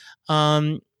 comment.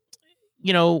 Dancing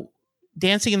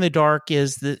in the Dark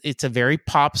it's a very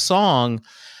pop song,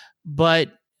 but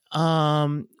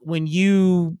when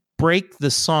you break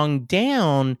the song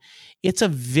down, it's a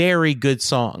very good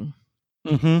song.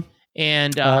 Mm-hmm.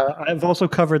 And I've also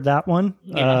covered that one.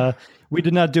 Yeah. We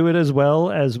did not do it as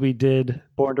well as we did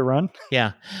Born to Run.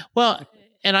 Yeah. Well,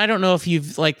 and I don't know if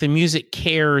you've like the Music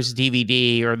Cares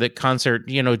DVD or the concert,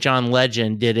 John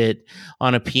Legend did it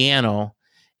on a piano.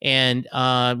 And,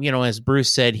 as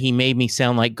Bruce said, he made me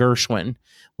sound like Gershwin,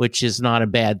 which is not a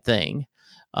bad thing.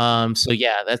 So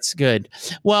yeah, that's good.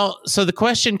 Well, so the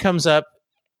question comes up,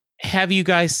 have you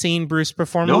guys seen Bruce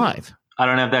perform live? I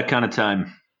don't have that kind of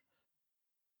time.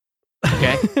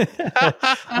 Okay.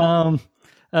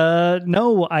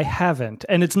 No, I haven't.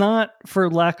 And it's not for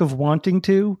lack of wanting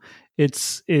to.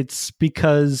 It's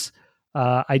because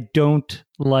I don't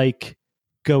like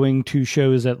going to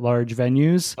shows at large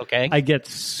venues. Okay. I get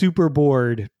super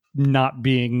bored not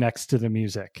being next to the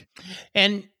music.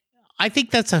 And I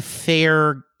think that's a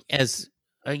fair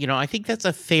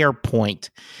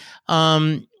point.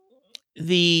 Dallas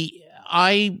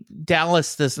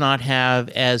does not have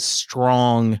as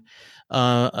strong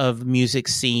of music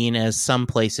scene as some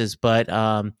places, but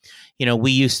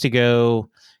we used to go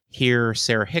hear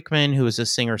Sarah Hickman, who is a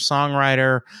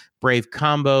singer-songwriter, Brave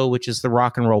Combo, which is the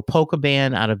rock and roll polka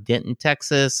band out of Denton,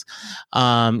 Texas.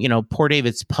 Poor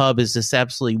David's Pub is this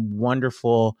absolutely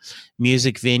wonderful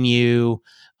music venue.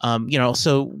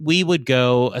 So we would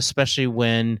go, especially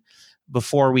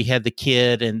before we had the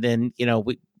kid, and then,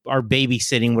 our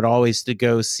babysitting would always to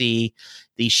go see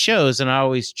these shows. And I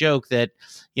always joke that,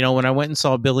 when I went and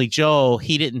saw Billy Joel,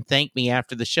 he didn't thank me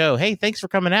after the show. Hey, thanks for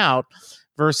coming out.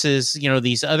 Versus,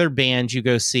 these other bands you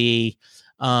go see,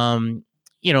 like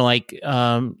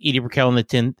Edie Brickell and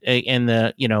the Edie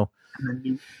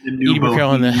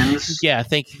Brickell and the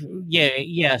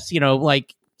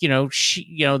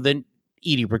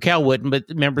Edie Brickell wouldn't, but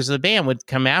members of the band would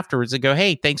come afterwards and go,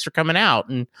 hey, thanks for coming out.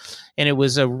 And it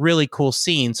was a really cool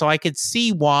scene. So I could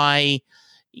see why,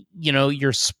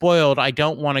 you're spoiled. I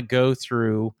don't want to go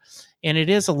through, and it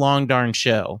is a long darn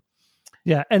show.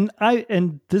 Yeah, and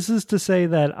this is to say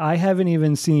that I haven't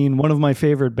even seen one of my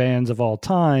favorite bands of all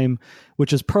time,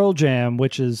 which is Pearl Jam,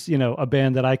 which is, a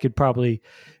band that I could probably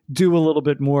do a little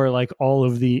bit more like all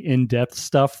of the in-depth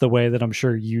stuff the way that I'm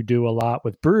sure you do a lot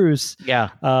with Bruce. Yeah.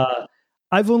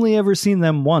 I've only ever seen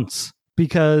them once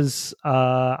because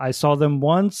I saw them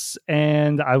once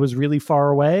and I was really far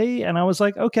away and I was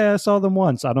like, okay, I saw them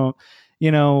once. I don't,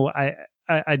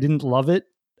 I didn't love it.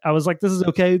 I was like, this is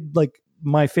okay. Like,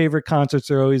 my favorite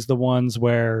concerts are always the ones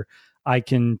where I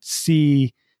can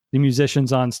see the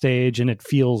musicians on stage and it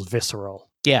feels visceral.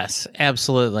 Yes,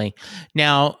 absolutely.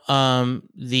 Now,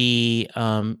 the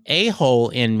a-hole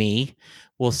in me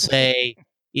will say,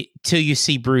 till you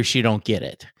see Bruce, you don't get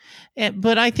it.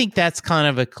 But I think that's kind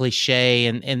of a cliche,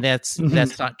 and that's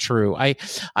not true.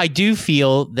 I do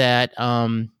feel that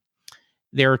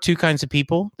there are two kinds of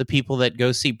people: the people that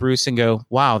go see Bruce and go,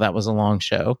 "Wow, that was a long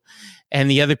show," and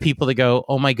the other people that go,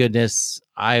 "Oh my goodness,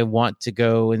 I want to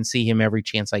go and see him every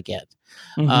chance I get."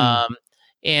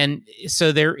 And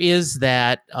so there is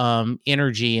that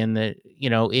energy, and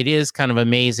it is kind of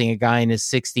amazing. A guy in his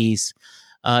 60s,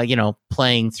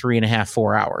 playing 3.5,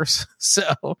 4 hours.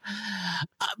 So,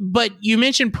 but you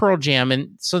mentioned Pearl Jam, and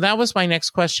so that was my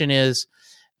next question: is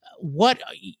what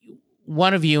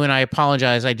one of you, and I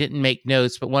apologize, I didn't make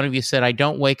notes, but one of you said, I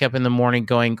don't wake up in the morning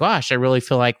going, gosh, I really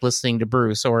feel like listening to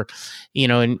Bruce, or,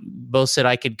 and both said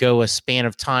I could go a span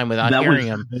of time without hearing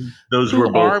him. Those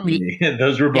were both me.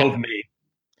 Those were both me.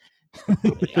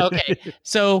 Okay.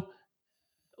 So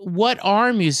what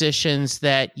are musicians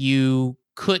that you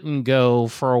couldn't go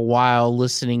for a while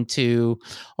listening to,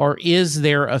 or is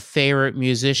there a favorite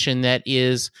musician that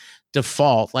is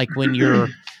default? Like when you're,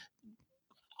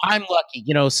 I'm lucky,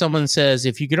 someone says,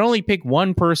 if you could only pick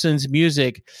one person's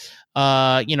music,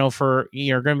 for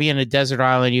you're going to be in a desert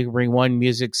island, you can bring one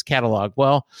music's catalog.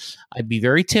 Well, I'd be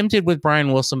very tempted with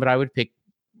Brian Wilson, but I would pick,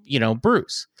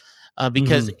 Bruce,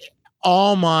 because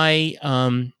all my,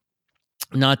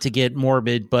 not to get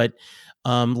morbid, but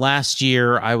last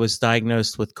year I was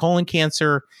diagnosed with colon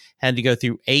cancer, had to go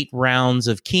through 8 rounds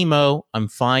of chemo. I'm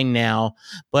fine now,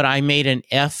 but I made an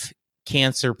F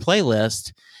cancer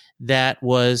playlist that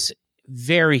was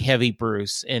very heavy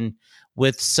Bruce, and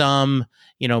with some,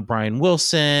 Brian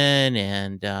Wilson,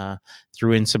 and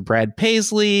threw in some Brad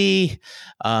Paisley,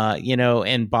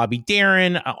 and Bobby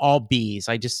Darin, all B's.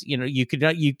 I just, you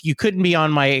couldn't be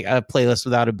on my playlist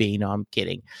without a B. No, I'm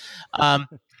kidding.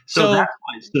 So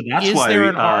that's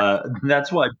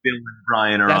why Bill and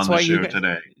Brian are on the show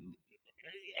today.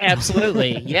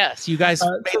 Absolutely. Yes. You guys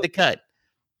made the cut.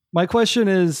 My question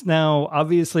is, now,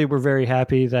 obviously, we're very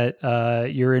happy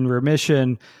that you're in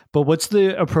remission, but what's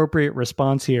the appropriate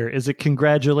response here? Is it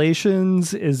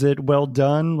congratulations? Is it well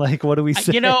done? Like, what do we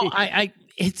say?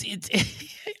 It's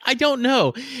I don't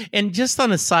know. And just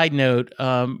on a side note,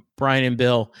 Brian and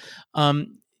Bill,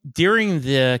 during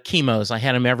the chemos, I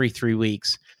had them every 3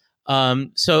 weeks.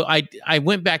 So I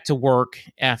went back to work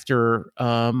after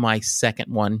my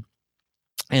second one.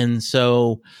 And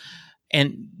so,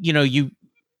 and,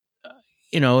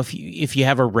 if you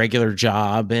have a regular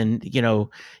job and,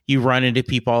 you run into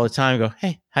people all the time, go,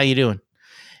 hey, how you doing?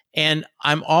 And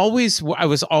I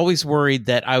was always worried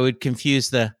that I would confuse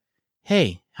the,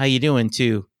 hey, how you doing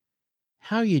to,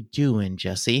 how you doing,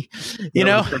 Jesse?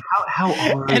 Like, how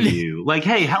are you? Like,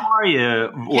 hey, how are you?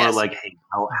 Or yes. Like, hey,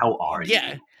 how are you?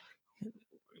 Yeah.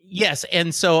 Yes.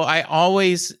 And so I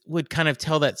always would kind of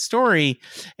tell that story,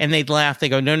 and they'd laugh. They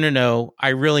go, no. I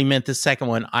really meant the second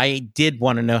one. I did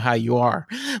want to know how you are.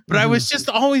 But I was just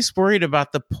always worried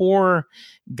about the poor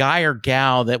guy or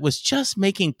gal that was just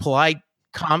making polite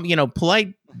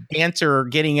banter or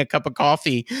getting a cup of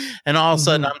coffee. And all of a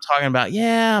sudden I'm talking about,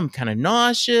 I'm kind of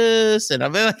nauseous. And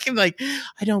I'm like,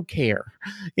 I don't care,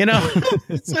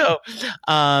 So,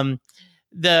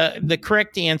 the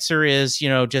correct answer is,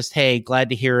 just, hey, glad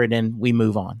to hear it, and we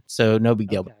move on. So no big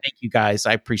deal. Okay. But thank you guys.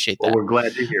 I appreciate that. Well, we're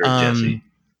glad to hear it, Jesse.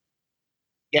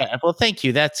 Yeah. Well, thank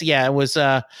you. It was,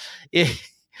 I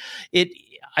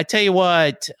tell you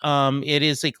what, it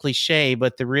is a cliche,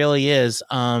 but there really is.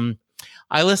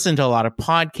 I listen to a lot of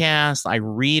podcasts. I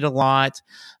read a lot,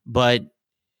 but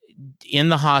in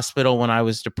the hospital when I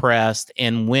was depressed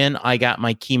and when I got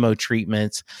my chemo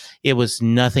treatments, it was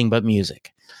nothing but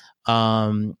music.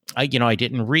 I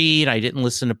didn't read, I didn't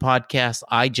listen to podcasts.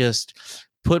 I just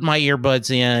put my earbuds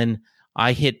in,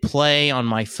 I hit play on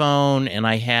my phone, and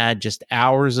I had just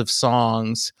hours of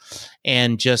songs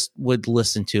and just would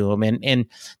listen to them. And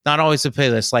not always a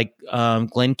playlist, like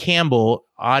Glenn Campbell,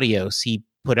 Adios. He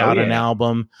put out an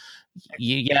album.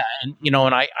 Yeah. And,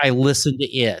 and I listened to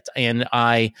it, and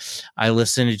I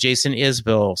listened to Jason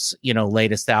Isbell's,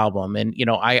 latest album. And,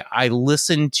 I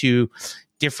listened to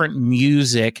different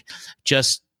music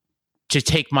just to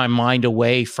take my mind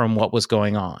away from what was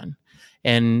going on.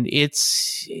 And it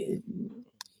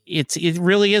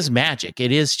really is magic.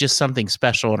 It is just something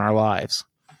special in our lives.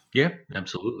 Yeah,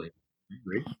 absolutely.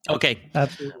 Great. Okay.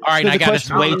 Absolutely. All right. I got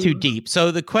us way too deep.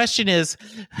 So the question is,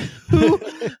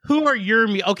 who are your,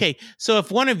 okay. So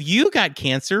if one of you got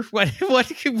cancer, what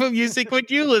music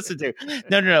would you listen to?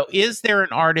 No. Is there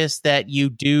an artist that you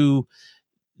do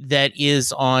that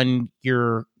is on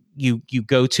your, you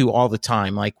go to all the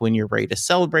time, like when you're ready to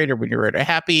celebrate or when you're ready to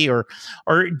happy, or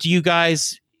do you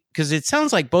guys, because it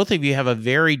sounds like both of you have a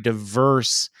very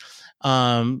diverse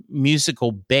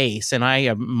musical base, and I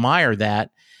admire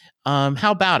that.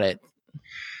 How about it?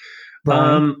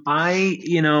 Brian?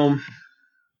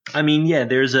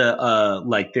 There's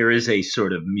there is a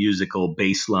sort of musical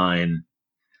baseline.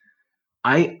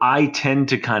 I tend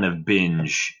to kind of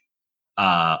binge.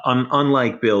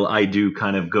 Unlike Bill, I do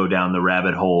kind of go down the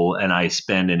rabbit hole, and I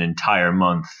spend an entire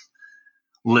month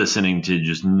listening to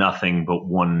just nothing but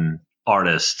one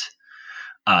artist.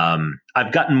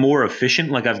 I've gotten more efficient.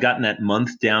 Like, I've gotten that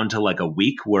month down to like a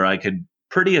week where I could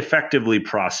pretty effectively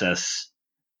process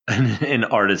an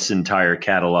artist's entire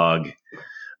catalog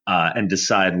and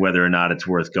decide whether or not it's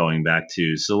worth going back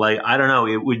to. So, like, I don't know,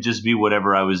 it would just be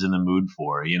whatever I was in the mood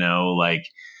for, like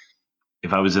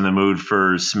if I was in the mood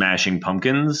for Smashing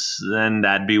Pumpkins, then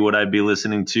that'd be what I'd be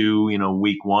listening to,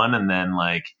 week one. And then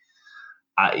I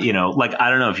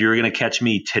don't know, if you were going to catch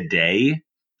me today,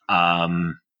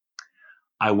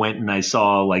 I went and I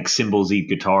saw like Cymbals Eat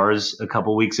Guitars a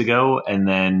couple weeks ago. And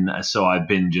then, so I've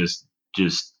been just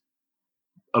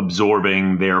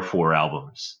absorbing their 4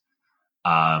 albums.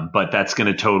 But that's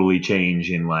going to totally change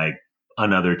in like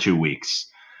another 2 weeks.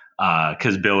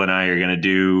 Because Bill and I are going to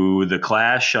do The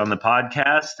Clash on the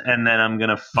podcast, and then I'm going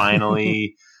to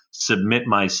finally submit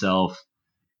myself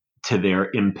to their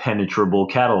impenetrable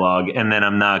catalog, and then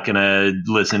I'm not going to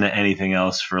listen to anything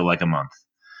else for like a month.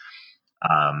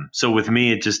 So with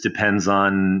me, it just depends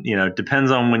on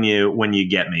when you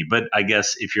get me. But I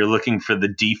guess if you're looking for the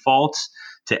default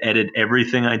to edit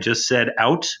everything I just said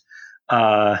out,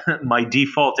 my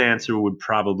default answer would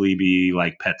probably be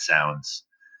like Pet Sounds.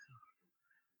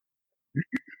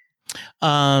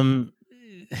 Talk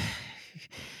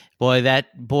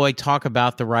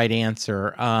about the right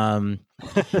answer.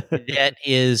 That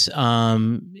is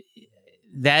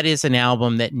an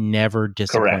album that never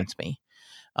disappoints me.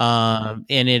 And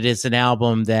it is an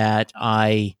album that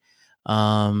I've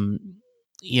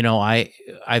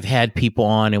had people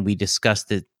on and we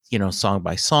discussed it, song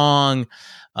by song.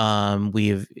 I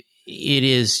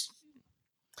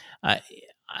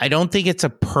don't think it's a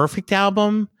perfect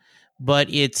album, but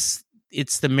it's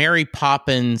the Mary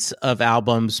Poppins of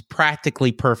albums,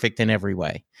 practically perfect in every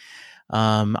way.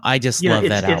 I just love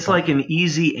that album. It's like an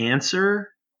easy answer,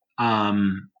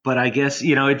 but I guess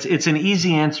it's an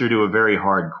easy answer to a very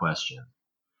hard question.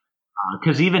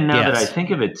 Because even now that I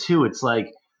think of it too, it's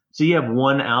like, so you have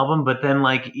one album, but then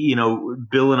like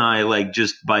Bill and I, like,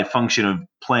 just by function of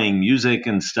playing music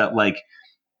and stuff, like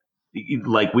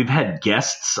we've had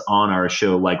guests on our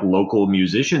show, like local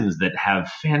musicians that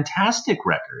have fantastic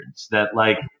records that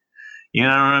I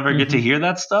don't ever get to hear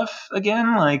that stuff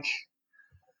again.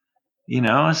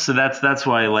 So that's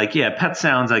why, Pet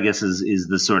Sounds, I guess, is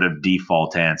the sort of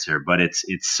default answer, but it's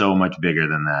so much bigger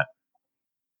than that.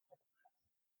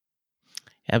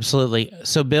 Absolutely.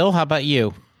 So Bill, how about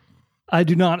you? I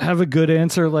do not have a good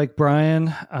answer like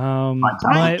Brian.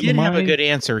 Brian did have a good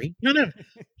answer.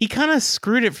 He kind of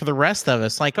screwed it for the rest of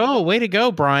us. Like, oh, way to go,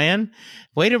 Brian!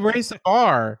 Way to raise the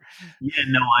bar. Yeah,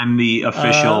 no, I'm the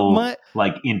official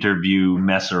interview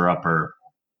messer upper.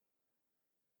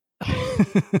 Which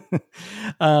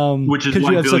is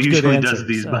why Bill usually does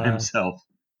these by himself.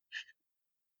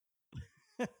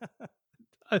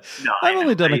 I've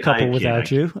only done a couple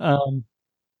without you.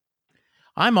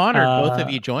 I'm honored both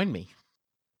of you joined me.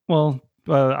 Well,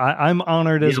 I'm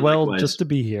honored as well, likewise, just to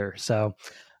be here. So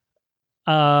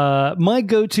my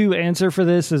go-to answer for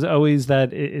this is always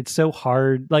that it's so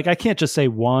hard. Like, I can't just say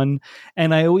one,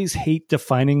 and I always hate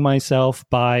defining myself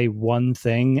by one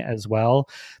thing as well,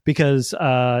 because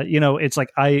it's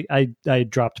like I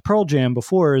dropped Pearl Jam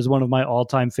before as one of my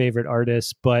all-time favorite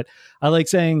artists, but I like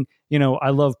saying,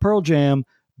 I love Pearl Jam,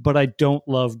 but I don't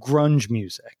love grunge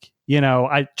music.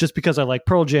 I just because I like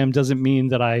Pearl Jam doesn't mean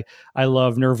that I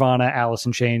love Nirvana, Alice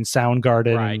in Chains,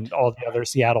 Soundgarden, right, and all the other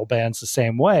Seattle bands the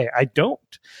same way. I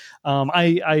don't.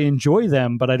 I enjoy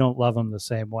them, but I don't love them the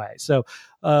same way. So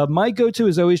my go-to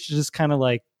is always to just kind of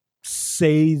like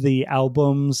say the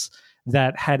albums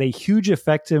that had a huge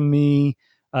effect on me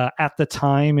at the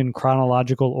time in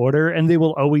chronological order, and they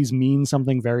will always mean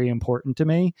something very important to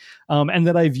me, and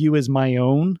that I view as my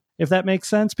own, if that makes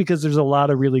sense, because there's a lot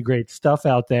of really great stuff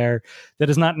out there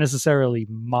that is not necessarily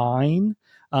mine.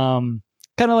 Kind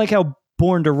of like how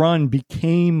Born to Run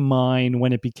became mine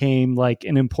when it became like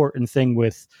an important thing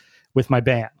with my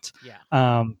band. Yeah.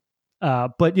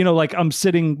 But like I'm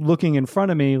sitting looking in front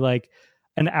of me, like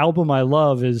an album I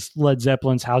love is Led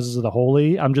Zeppelin's Houses of the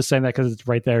Holy. I'm just saying that because it's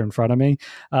right there in front of me.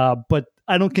 But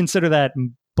I don't consider that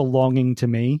belonging to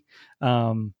me.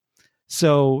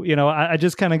 So, I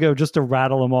just kind of go just to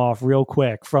rattle them off real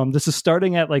quick from this is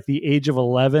starting at like the age of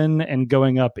 11 and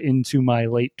going up into my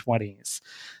late 20s.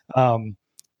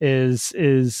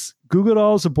 Is Goo Goo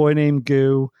Dolls, A Boy Named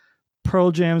Goo,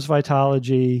 Pearl Jam's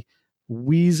Vitology,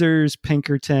 Weezer's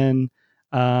Pinkerton,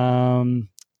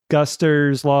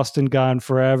 Guster's Lost and Gone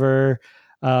Forever.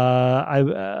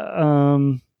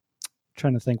 Trying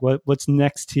to think what's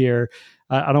next here.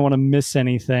 I don't want to miss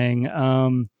anything.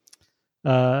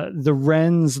 The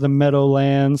Wrens, the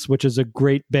Meadowlands, which is a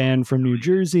great band from New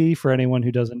Jersey for anyone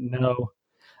who doesn't know.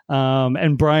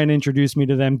 And Brian introduced me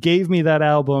to them, gave me that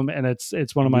album, and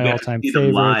it's one of my all-time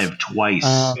favorites. Live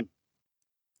twice.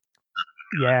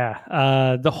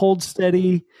 The Hold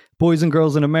Steady, Boys and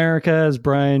Girls in America, as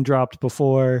Brian dropped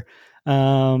before.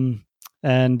 And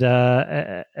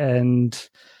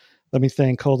let me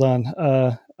think. Hold on.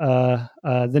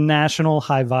 The National,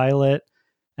 High Violet,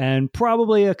 and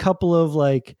probably a couple of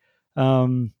like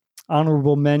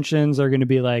honorable mentions are going to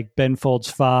be like Ben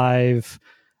Folds 5.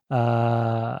 Hold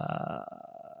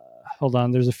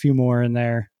on, there's a few more in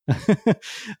there.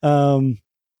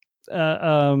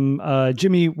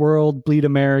 Jimmy Eat World, Bleed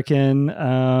American,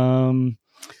 and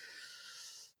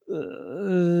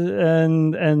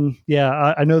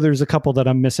yeah, I know there's a couple that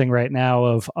I'm missing right now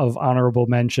of honorable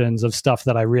mentions of stuff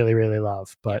that I really, really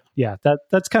love. But yeah,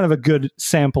 that's kind of a good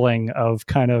sampling of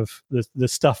kind of the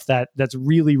stuff that's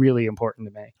really, really important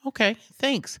to me. Okay,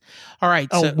 thanks. All right.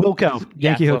 Oh, so, Wilco,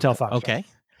 Yankee Hotel Fox. Okay.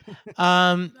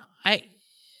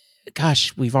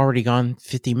 Gosh, we've already gone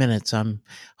 50 minutes.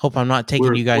 Hope I'm not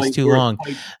taking you guys too long.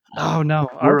 Oh no,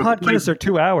 our podcasts are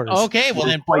 2 hours. Okay, well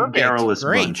then, quite garrulous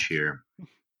bunch here.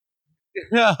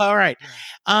 All right.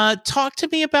 Talk to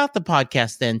me about the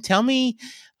podcast then. Tell me,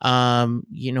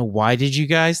 why did you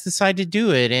guys decide to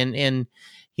do it? And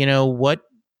what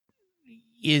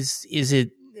is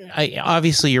it?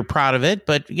 Obviously you're proud of it,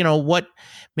 but what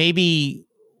maybe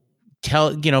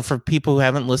tell, for people who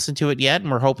haven't listened to it yet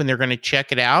and we're hoping they're going to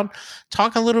check it out,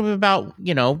 talk a little bit about,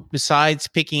 besides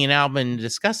picking an album and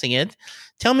discussing it,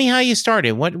 tell me how you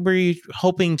started. What were you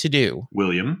hoping to do?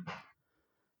 William?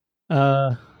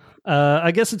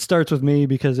 I guess it starts with me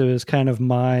because it was kind of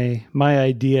my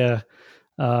idea.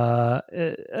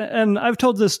 And I've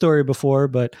told this story before,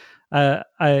 but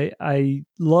I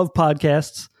love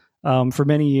podcasts for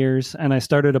many years. And I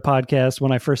started a podcast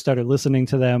when I first started listening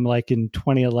to them, like in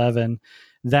 2011,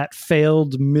 that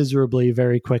failed miserably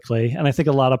very quickly. And I think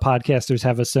a lot of podcasters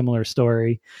have a similar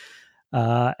story.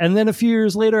 And then a few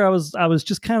years later, I was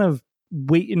just kind of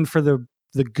waiting for the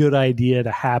good idea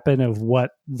to happen of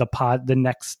what the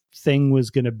next thing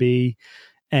was going to be.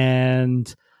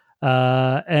 And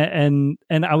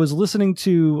I was listening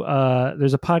to,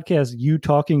 there's a podcast, You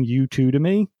Talking U2 to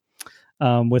Me,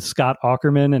 with Scott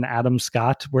Aukerman and Adam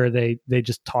Scott, where they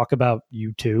just talk about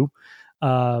U2.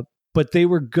 But they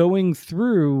were going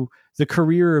through the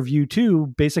career of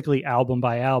U2 basically album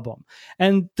by album.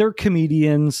 And they're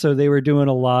comedians, so they were doing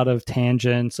a lot of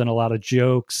tangents and a lot of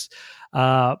jokes.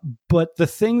 But the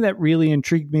thing that really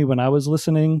intrigued me when I was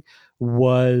listening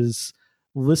was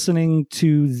listening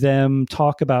to them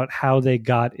talk about how they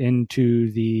got into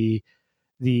the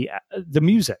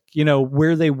music,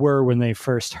 where they were when they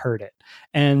first heard it,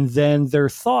 and then their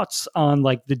thoughts on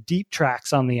like the deep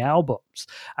tracks on the albums.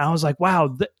 And I was like,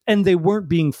 wow. And they weren't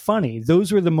being funny.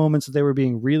 Those were the moments that they were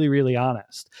being really, really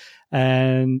honest.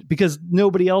 And because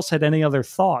nobody else had any other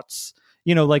thoughts,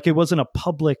 like it wasn't a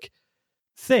public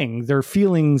thing. Their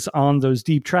feelings on those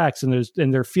deep tracks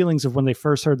and their feelings of when they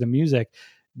first heard the music,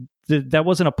 that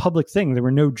wasn't a public thing. There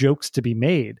were no jokes to be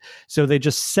made. So they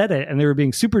just said it and they were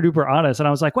being super duper honest. And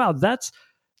I was like, wow, that's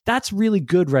really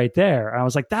good right there. And I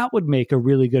was like, that would make a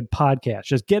really good podcast.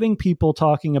 Just getting people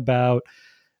talking about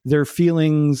their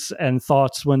feelings and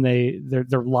thoughts when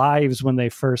their lives when they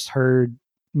first heard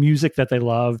music that they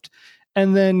loved,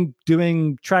 and then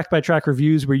doing track by track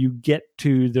reviews where you get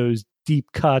to those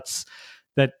deep cuts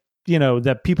that,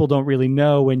 that people don't really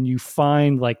know, and you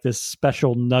find like this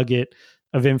special nugget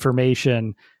of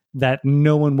information that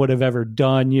no one would have ever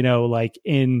done, like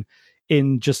in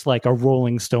just like a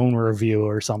Rolling Stone review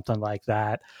or something like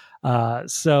that.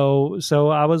 So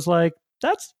I was like,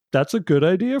 that's a good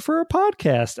idea for a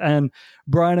podcast. And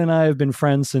Brian and I have been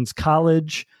friends since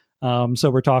college. So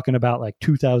we're talking about like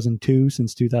 2002,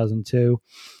 since 2002.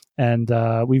 And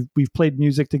we've played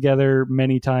music together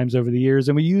many times over the years.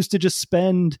 And we used to just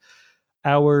spend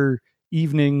our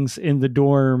evenings in the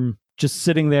dorm just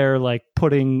sitting there, like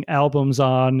putting albums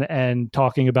on and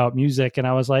talking about music. And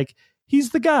I was like, he's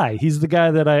the guy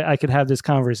that I could have this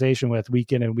conversation with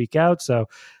week in and week out. So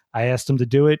I asked him to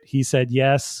do it. He said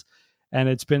yes. And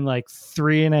it's been like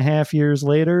 3.5 years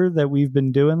later that we've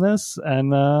been doing this.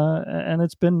 And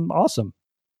it's been awesome.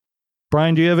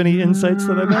 Brian, do you have any insights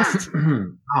that I missed?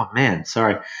 Oh man,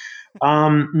 sorry.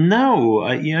 No,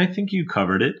 I think you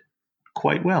covered it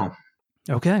quite well.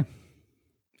 Okay.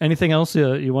 Anything else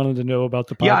you wanted to know about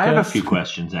the podcast? Yeah, I have a few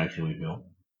questions actually, Bill.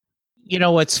 You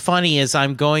know, what's funny is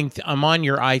I'm on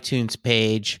your iTunes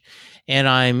page, and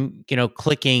I'm,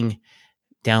 clicking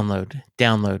download.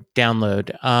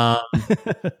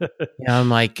 I'm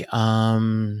like,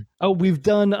 Oh, we've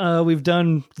done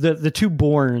the two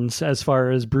Borns as far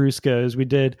as Bruce goes. We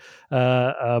did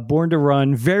Born to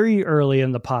Run very early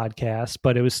in the podcast,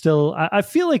 but it was still, I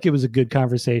feel like it was a good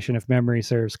conversation if memory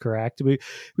serves correct. We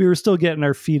were still getting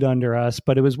our feet under us,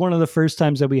 but it was one of the first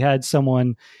times that we had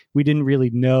someone we didn't really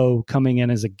know coming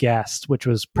in as a guest, which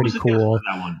was pretty cool.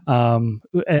 And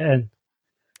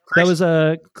that was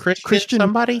a Christian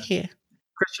somebody. Yeah.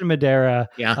 Christian Madera,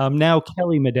 Yeah. Now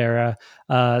Kelly Madera,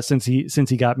 since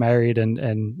he got married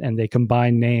and they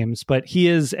combined names. But he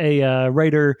is a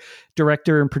writer,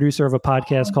 director, and producer of a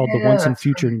podcast called The Once and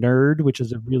Future Nerd, which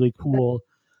is a really cool,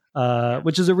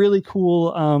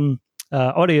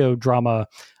 audio drama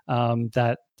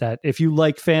that if you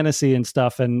like fantasy and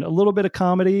stuff and a little bit of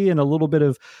comedy and a little bit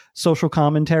of social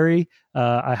commentary,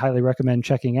 I highly recommend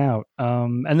checking out.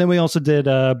 And then we also did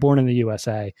Born in the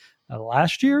USA.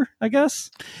 Last year, I guess.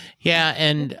 Yeah,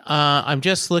 and I'm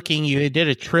just looking. You did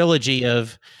a trilogy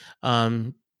of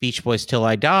Beach Boys Till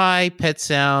I Die, Pet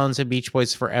Sounds, and Beach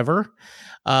Boys Forever.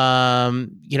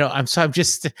 I'm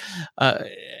just.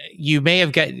 You may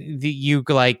have got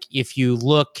if you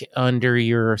look under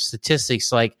your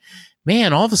statistics, like,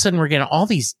 man, all of a sudden we're getting all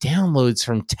these downloads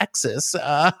from Texas.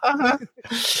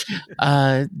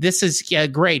 This is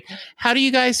great. How do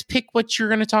you guys pick what you're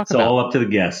going to talk about? It's all up to the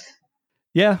guest.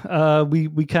 Yeah,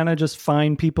 we kind of just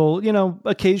find people,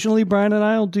 occasionally Brian and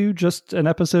I'll do just an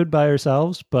episode by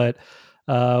ourselves, but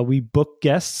we book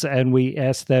guests and we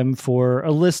ask them for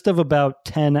a list of about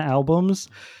 10 albums,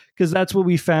 because that's what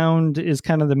we found is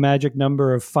kind of the magic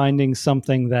number of finding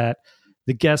something that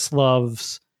the guest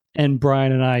loves and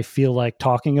Brian and I feel like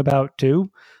talking about too.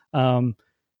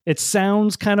 It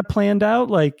sounds kind of planned out,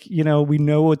 like, we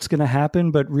know what's going to happen,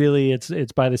 but really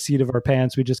it's by the seat of our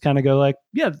pants. We just kind of go like,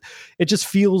 yeah, it just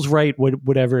feels right.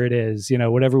 Whatever it is,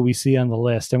 whatever we see on the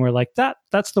list. And we're like,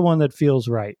 that's the one that feels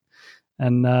right.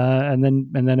 And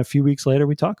then a few weeks later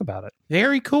we talk about it.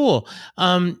 Very cool.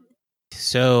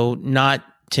 So not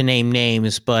to name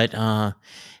names, but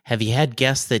have you had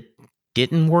guests that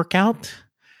didn't work out?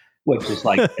 What, just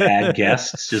like bad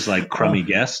guests, just like crummy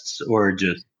guests, or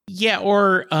just... Yeah,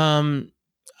 or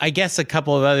I guess a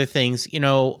couple of other things.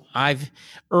 I've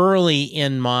early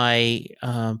in my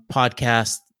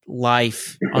podcast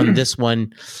life on this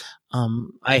one,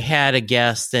 I had a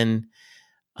guest, and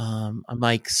I'm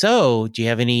like, so do you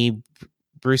have any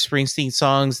Bruce Springsteen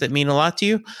songs that mean a lot to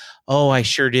you? Oh, I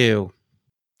sure do.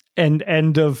 And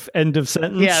end of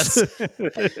sentence. Yes.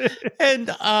 And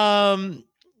I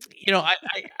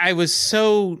was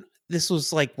so, this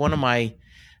was like one of my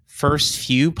first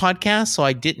few podcasts, so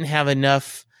I didn't have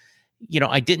enough,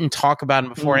 I didn't talk about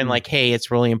them before and like, hey,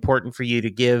 it's really important for you to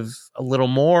give a little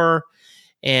more.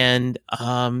 And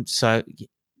so,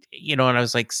 and I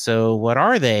was like, so what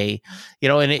are they?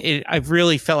 And I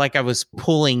really felt like I was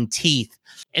pulling teeth.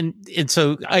 And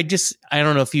so I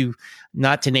don't know if you,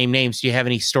 not to name names, do you have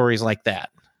any stories like that?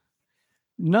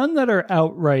 None that are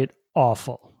outright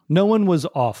awful. No one was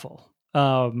awful.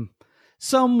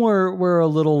 Some were a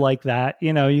little like that.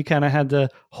 You kind of had to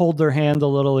hold their hand a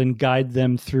little and guide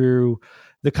them through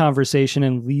the conversation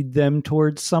and lead them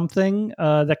towards something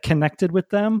that connected with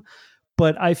them.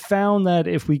 But I found that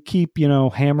if we keep,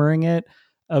 hammering it,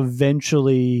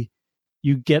 eventually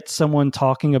you get someone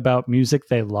talking about music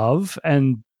they love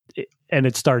and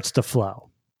it starts to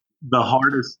flow. The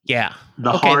hardest, yeah.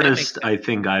 The hardest I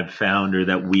think I've found, or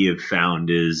that we have found,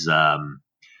 is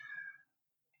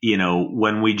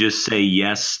when we say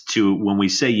yes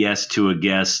to a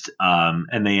guest,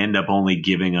 and they end up only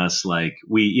giving us like,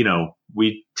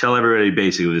 we tell everybody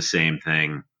basically the same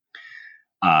thing.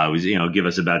 Give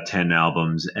us about 10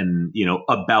 albums, and,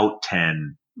 about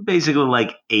 10, basically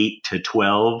like 8 to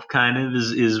 12 kind of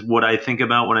is what I think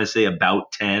about when I say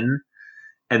about 10,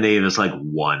 and they give us like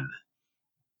 1.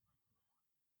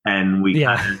 And we they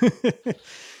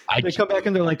come back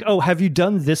and they're like, "Oh, have you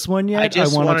done this one yet? I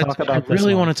want to talk about. I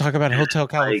really want to talk about Hotel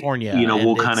California."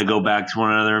 We'll kind of go back to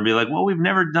one another and be like, "Well, we've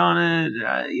never done it.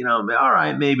 All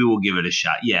right, maybe we'll give it a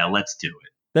shot. Yeah, let's do it."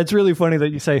 That's really funny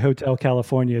that you say Hotel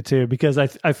California too, because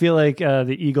I feel like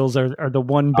the Eagles are the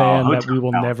one band that we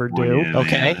will never do.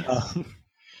 Okay.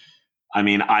 I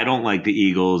mean, I don't like the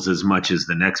Eagles as much as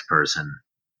the next person.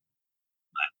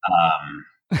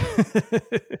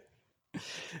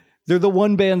 they're the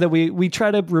one band that we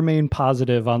try to remain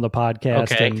positive on the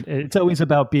podcast, Okay. and it's always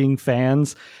about being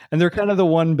fans. And they're kind of the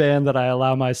one band that I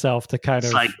allow myself to kind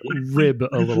of rib a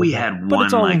little bit. If we had but one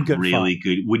it's all in like good really fun.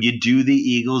 good, would you do the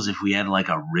Eagles if we had like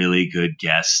a really good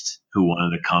guest who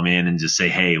wanted to come in and just say,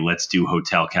 "Hey, let's do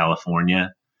Hotel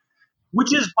California,"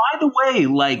 which is, by the way,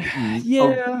 like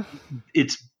Yeah,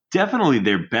 it's definitely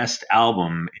their best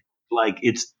album. Like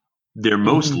it's their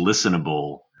most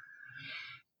listenable.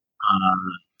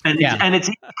 And it's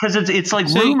because it's like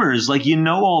Rumors, like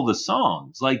all the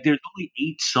songs. Like there's only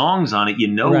 8 songs on it,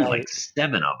 Right. like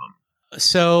 7 of them.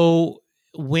 So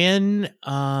when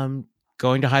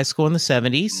going to high school in the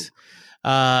 70s,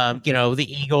 the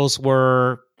Eagles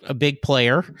were a big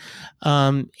player,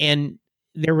 and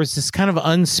there was this kind of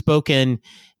unspoken,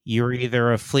 you're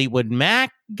either a Fleetwood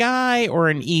Mac guy or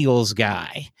an Eagles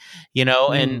guy,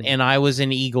 and I was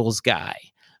an Eagles guy.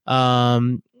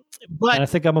 But and I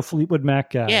think I'm a Fleetwood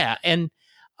Mac guy. yeah, and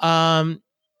I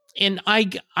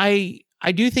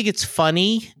do think it's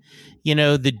funny,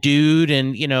 the dude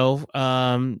and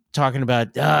talking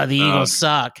about the Eagles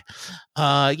suck,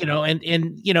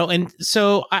 and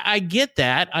so I get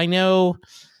that. I know,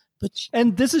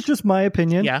 and this is just my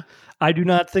opinion. Yeah, I do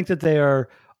not think that they are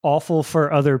awful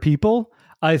for other people.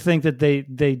 I think that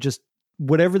they just,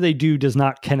 whatever they do does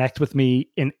not connect with me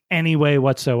in any way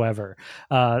whatsoever.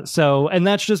 And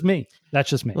that's just me.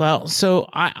 Well, so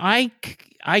I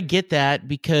get that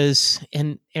because,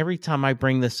 and every time I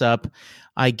bring this up,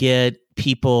 I get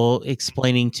people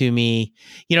explaining to me,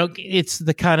 it's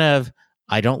the kind of,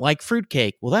 I don't like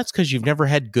fruitcake. Well, that's because you've never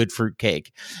had good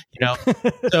fruitcake,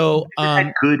 So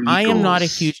I am not a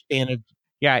huge fan of.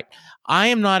 Yeah, I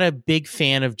am not a big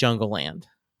fan of Jungleland.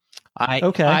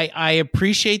 I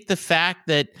appreciate the fact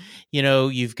that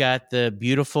you've got the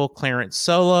beautiful Clarence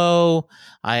solo.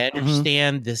 I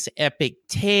understand this epic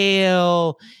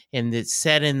tale and it's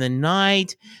set in the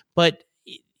night, but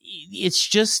it's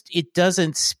just, it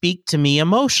doesn't speak to me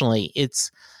emotionally.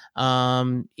 It's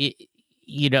and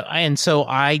so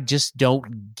I just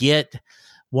don't get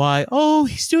why. Oh,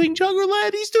 he's doing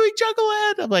Jungleland.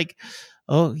 I'm like,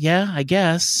 oh yeah, I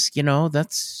guess,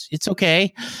 it's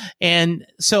okay. And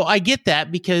so I get that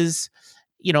because,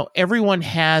 everyone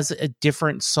has a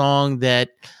different song that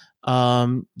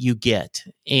you get.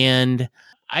 And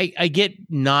I get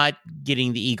not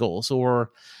getting the Eagles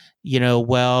or,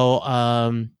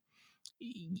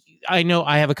 I know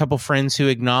I have a couple friends who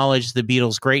acknowledge the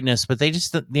Beatles' greatness, but they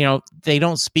just, they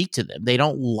don't speak to them. They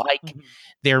don't like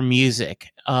their music.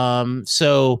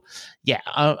 So yeah,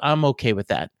 I'm okay with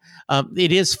that.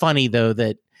 It is funny though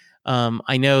that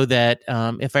I know that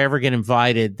if I ever get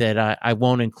invited, that I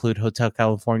won't include Hotel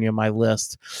California in my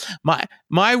list.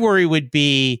 My worry would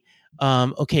be,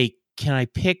 okay, can I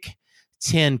pick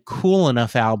 10 cool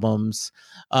enough albums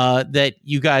that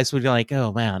you guys would be like,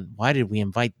 oh man, why did we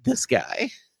invite this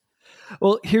guy?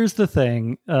 Well, here's the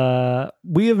thing.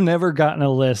 We have never gotten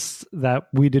a list that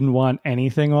we didn't want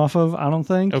anything off of, I don't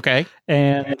think. Okay.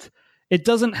 And it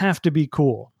doesn't have to be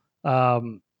cool.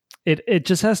 It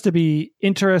just has to be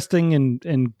interesting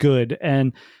and good.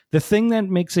 And the thing that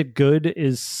makes it good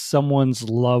is someone's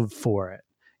love for it,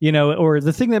 or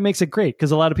the thing that makes it great.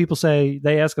 Because a lot of people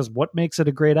they ask us, what makes it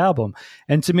a great album?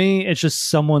 And to me, it's just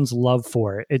someone's love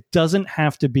for it. It doesn't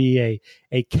have to be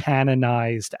a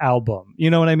canonized album. You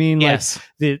know what I mean? Yes.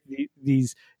 Like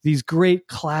these great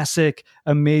classic,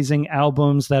 amazing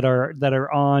albums that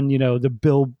are on,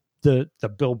 the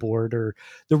Billboard or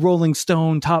the Rolling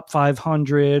Stone Top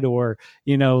 500 or,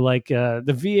 the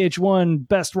VH1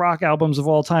 best rock albums of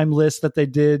all time list that they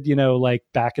did, like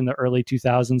back in the early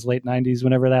 2000s, late 90s,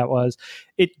 whenever that was.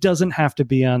 It doesn't have to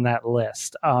be on that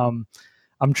list. I'm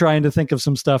trying to think of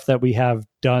some stuff that we have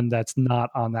done that's not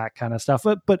on that kind of stuff,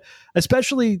 but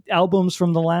especially albums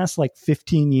from the last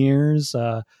 15 years,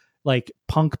 like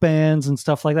punk bands and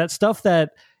stuff like that, stuff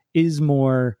that is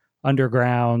more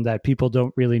underground that people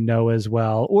don't really know as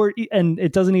well, and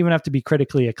it doesn't even have to be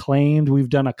critically acclaimed. We've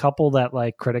done a couple that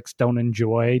critics don't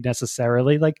enjoy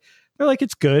necessarily. They're like,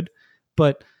 it's good,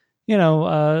 but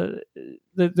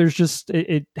there's just,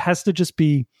 it has to just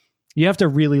be, you have to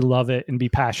really love it and be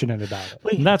passionate about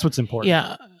it. And that's what's important.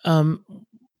 Yeah.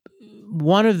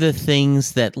 One of the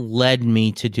things that led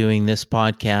me to doing this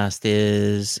podcast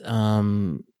is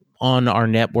on our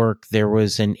network, there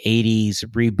was an 80s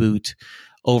reboot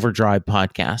Overdrive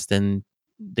podcast, and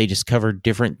they just covered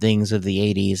different things of the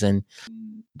 80s. And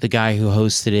the guy who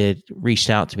hosted it reached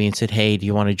out to me and said, hey, do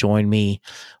you want to join me?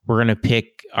 We're going to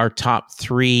pick our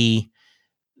three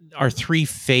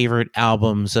favorite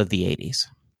albums of the 80s.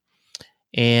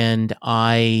 And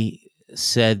I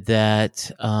said that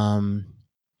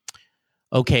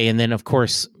okay. And then, of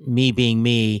course, me being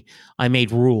me, I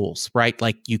made rules, right?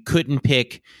 Like you couldn't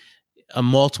pick a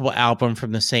multiple album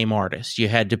from the same artist. You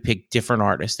had to pick different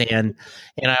artists. And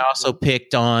I also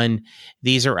picked on,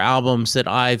 these are albums that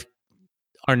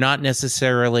are not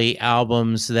necessarily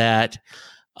albums that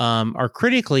are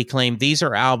critically acclaimed. These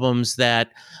are albums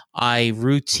that I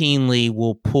routinely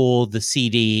will pull the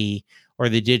CD or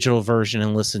the digital version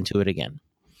and listen to it again.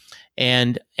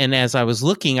 And as I was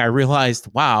looking, I realized,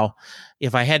 wow,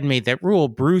 if I hadn't made that rule,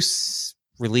 Bruce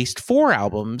released 4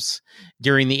 albums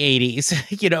during the 80s,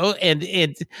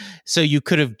 and so you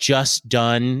could have just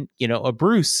done, a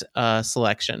Bruce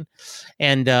selection.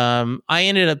 And I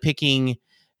ended up picking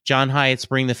John Hyatt's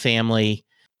Bring the Family,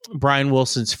 Brian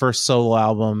Wilson's first solo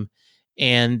album,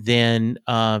 and then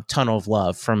Tunnel of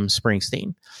Love from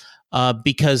Springsteen,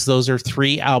 because those are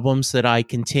 3 albums that I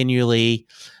continually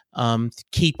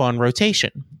keep on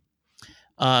rotation.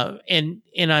 And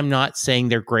I'm not saying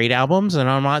they're great albums, and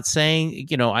I'm not saying,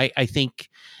 I think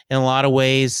in a lot of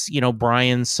ways,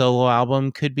 Brian's solo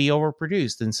album could be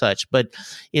overproduced and such, but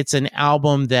it's an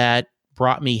album that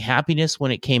brought me happiness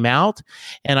when it came out,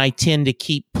 and I tend to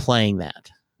keep playing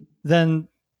that. Then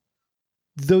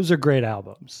those are great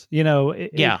albums,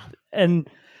 and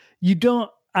you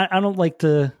don't, I don't like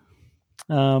to,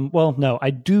 well, no, I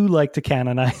do like to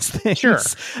canonize things. Sure.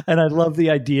 And I love the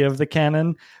idea of the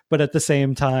canon, but at the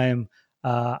same time,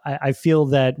 I feel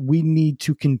that we need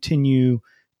to continue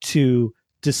to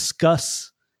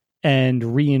discuss and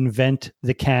reinvent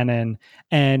the canon,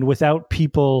 and without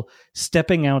people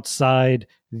stepping outside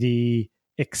the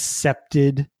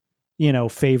accepted,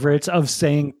 favorites of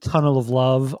saying Tunnel of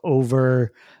Love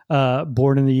over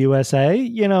Born in the USA,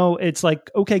 it's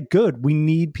like, okay, good. We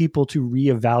need people to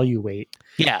reevaluate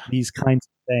these kinds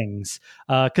of things.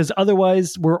 Because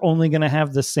otherwise we're only going to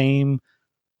have the same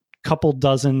couple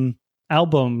dozen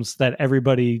albums that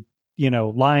everybody,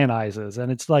 lionizes.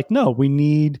 And it's like, no, we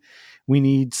need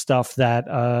stuff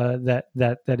that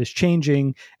is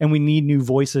changing, and we need new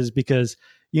voices, because,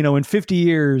 in 50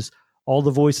 years, all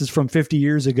the voices from 50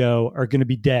 years ago are going to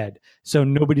be dead. So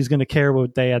nobody's going to care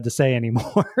what they had to say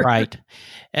anymore. Right.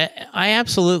 I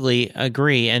absolutely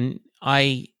agree. And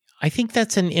I think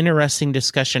that's an interesting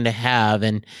discussion to have,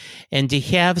 and to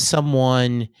have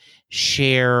someone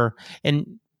share.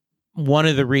 And one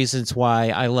of the reasons why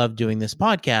I love doing this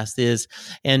podcast is,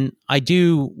 and I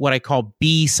do what I call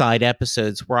B-side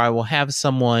episodes, where I will have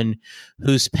someone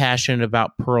who's passionate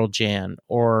about Pearl Jam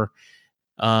or,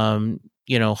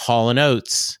 Hall and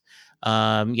Oates.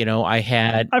 I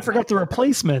forgot the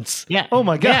Replacements. Yeah. Oh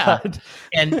my God.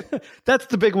 Yeah. And that's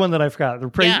the big one that I forgot.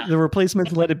 The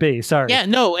Replacements, Let It Be. Sorry. Yeah,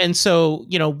 no. And so,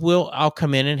 I'll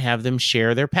come in and have them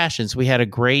share their passions. We had a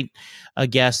great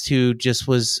guest who just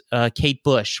was, Kate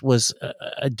Bush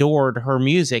adored her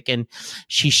music, and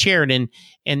she shared, and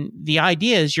the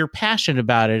idea is you're passionate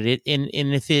about it. And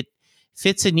if it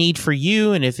fits a need for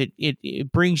you, and if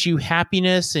it brings you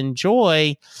happiness and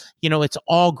joy, it's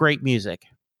all great music.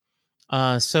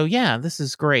 So yeah, this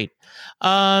is great.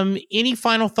 Any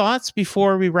final thoughts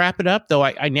before we wrap it up? Though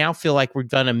I now feel like we've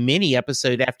done a mini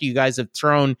episode after you guys have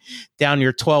thrown down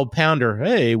your 12-pounder.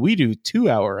 Hey, we do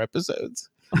 2-hour episodes.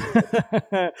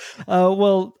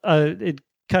 It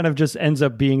kind of just ends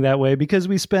up being that way because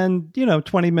we spend,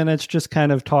 20 minutes just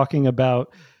kind of talking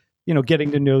about,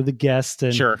 getting to know the guest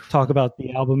and talk about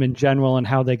the album in general and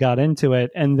how they got into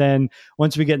it. And then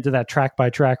once we get into that track by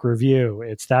track review,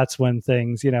 that's when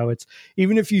things, it's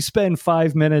even if you spend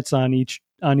 5 minutes on each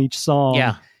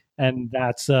song, and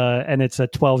that's and it's a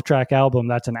 12-track album,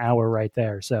 that's an hour right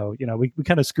there. So, we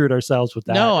kind of screwed ourselves with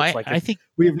that. No, I think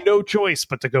we have no choice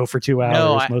but to go for 2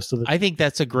 hours most of the time. I think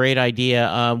that's a great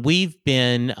idea. We've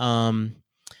been,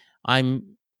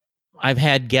 I've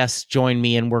had guests join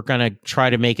me, and we're going to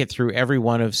try to make it through every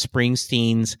one of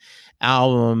Springsteen's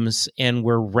albums, and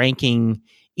we're ranking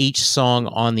each song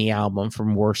on the album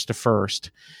from worst to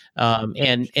first.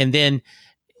 And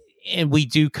we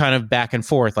do kind of back and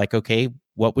forth, like, okay,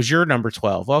 what was your number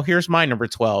 12? Well, here's my number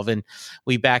 12. And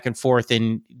we back and forth,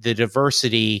 and the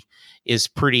diversity is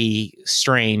pretty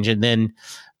strange. And then,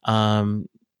 I'll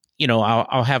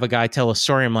have a guy tell a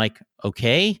story. I'm like,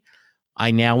 okay,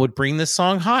 I now would bring this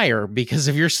song higher because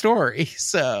of your story.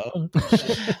 So,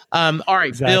 all right,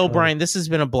 exactly. Bill, Brian, this has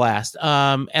been a blast.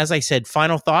 As I said,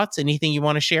 final thoughts, anything you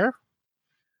want to share?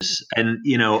 And,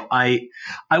 I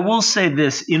will say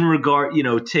this in regard,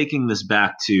 taking this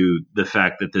back to the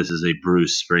fact that this is a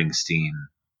Bruce Springsteen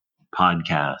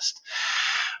podcast.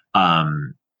 I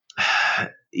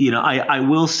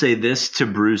will say this to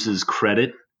Bruce's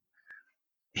credit.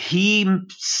 He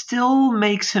still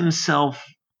makes himself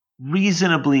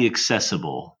reasonably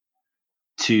accessible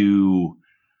to,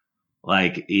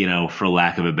 like, for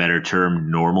lack of a better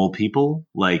term, normal people,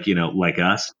 like, like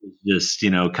us, just,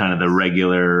 kind of the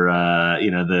regular,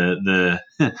 the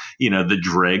the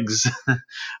dregs,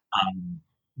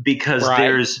 because Right.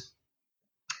 there's,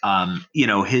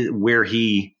 where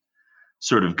he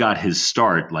sort of got his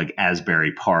start, like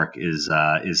Asbury Park is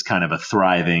kind of a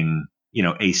thriving,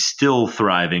 a still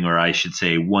thriving, or I should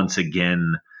say once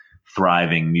again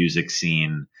thriving music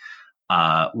scene,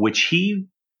 which he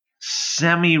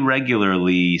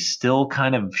semi-regularly still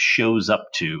kind of shows up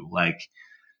to. Like,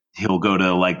 he'll go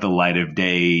to, like, the Light of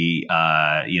Day,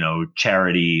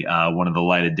 charity, one of the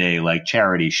Light of Day, like,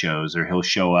 charity shows, or he'll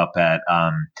show up at,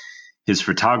 his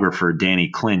photographer, Danny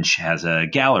Clinch, has a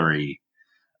gallery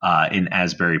in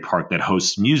Asbury Park that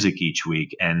hosts music each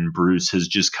week. And Bruce has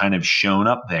just kind of shown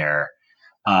up there,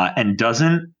 and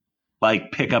doesn't,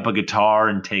 like, pick up a guitar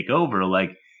and take over.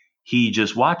 Like, he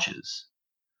just watches.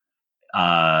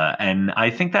 And I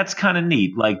think that's kind of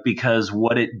neat, like, because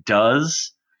what it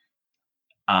does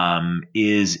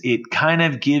is it kind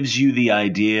of gives you the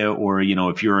idea, or,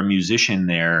 if you're a musician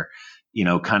there,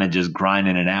 kind of just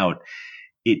grinding it out,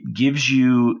 it gives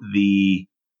you the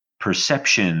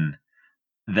perception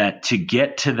that to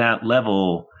get to that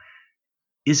level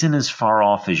isn't as far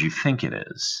off as you think it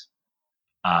is.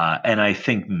 And I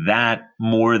think that,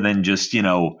 more than just,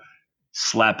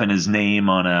 slapping his name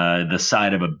on the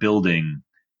side of a building,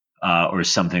 or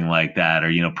something like that,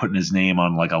 or, putting his name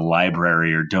on, like, a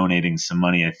library, or donating some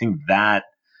money, I think that,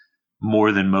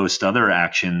 more than most other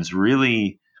actions,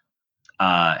 really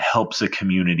helps a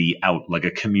community out, like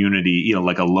a community,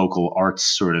 like a local arts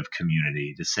sort of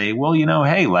community, to say, well,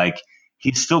 hey, like,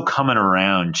 he's still coming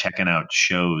around, checking out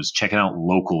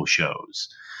local shows,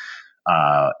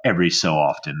 every so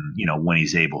often, when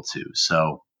he's able to.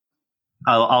 So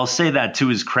I'll say that to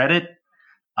his credit.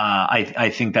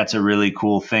 I think that's a really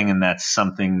cool thing, and that's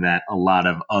something that a lot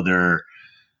of other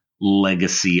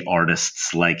legacy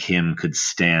artists like him could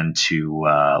stand to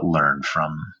learn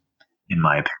from, in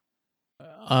my opinion.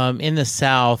 In the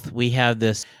South, we have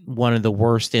this, one of the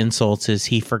worst insults is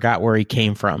he forgot where he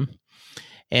came from.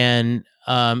 And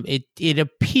it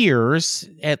appears,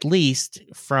 at least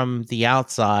from the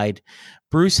outside,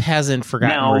 Bruce hasn't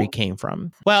forgotten where he came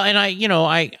from. Well, and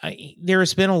I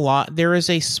there's been there is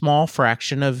a small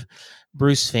fraction of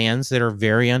Bruce fans that are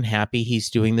very unhappy he's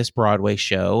doing this Broadway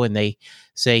show, and they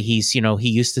say he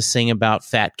used to sing about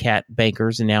fat cat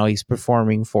bankers and now he's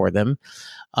performing for them.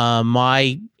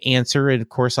 My answer, and of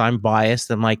course I'm biased,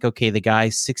 I'm like, okay, the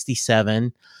guy's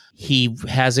 67. He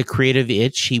has a creative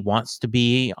itch. He wants to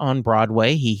be on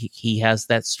Broadway. He has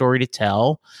that story to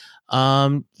tell.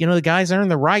 The guy's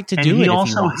earned the right to do it. He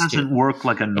also if he wants hasn't to. Worked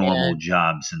like a normal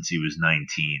job since he was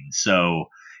 19. So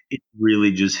it's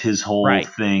really just his whole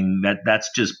thing. That's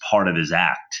just part of his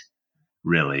act,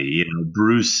 really.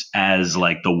 Bruce, as,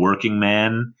 like, the working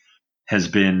man, has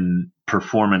been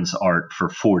performance art for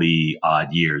 40 odd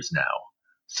years now.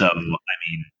 So, I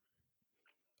mean,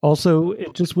 also,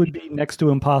 it just would be next to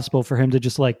impossible for him to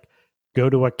just, like, go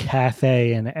to a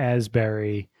cafe in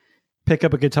Asbury, pick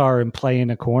up a guitar and play in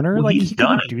a corner. Well, like, he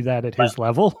couldn't do that at his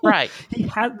level. Right. He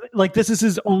had, like, this is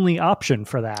his only option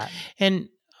for that. And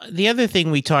the other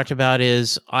thing we talked about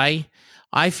is I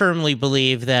firmly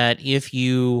believe that if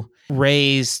you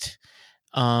raised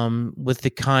with the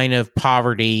kind of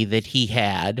poverty that he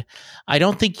had, I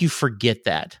don't think you forget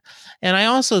that. And I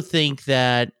also think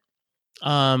that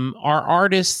our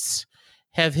artists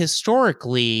have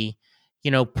historically,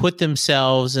 put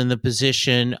themselves in the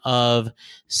position of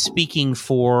speaking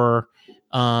for,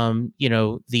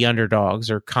 the underdogs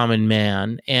or common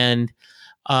man. And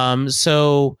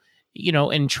so,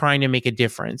 and trying to make a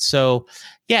difference. So,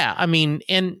 yeah, I mean,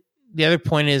 and the other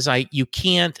point is you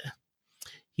can't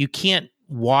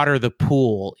water the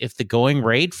pool. If the going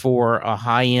rate for a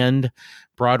high-end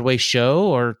Broadway show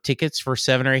or tickets for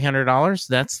 $700 or $800,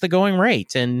 that's the going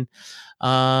rate. And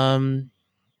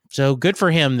so good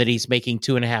for him that he's making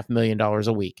 $2.5 million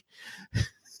a week.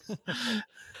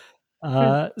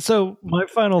 So my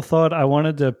final thought, I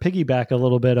wanted to piggyback a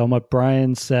little bit on what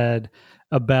Brian said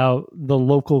about the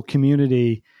local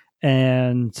community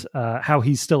and how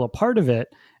he's still a part of it.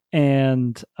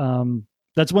 And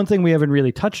that's one thing we haven't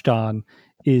really touched on,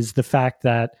 is the fact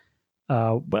that,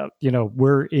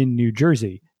 we're in New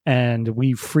Jersey and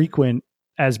we frequent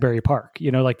Asbury Park,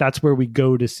 like, that's where we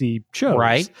go to see shows.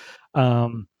 Right.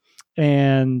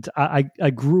 And I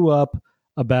grew up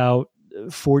about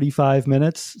 45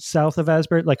 minutes south of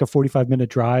Asbury, like a 45-minute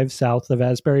drive south of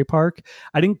Asbury Park.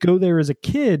 I didn't go there as a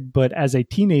kid, but as a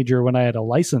teenager, when I had a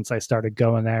license, I started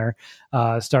going there,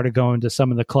 started going to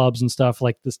some of the clubs and stuff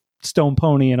like the Stone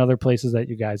Pony and other places that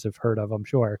you guys have heard of, I'm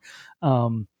sure.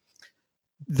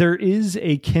 There is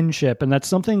a kinship, and that's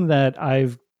something that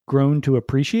I've grown to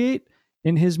appreciate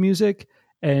in his music.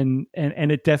 And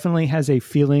it definitely has a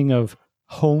feeling of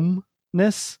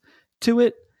homeness to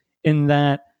it, in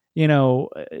that, you know,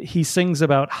 he sings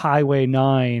about Highway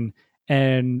 9,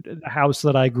 and the house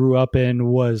that I grew up in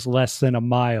was less than a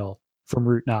mile from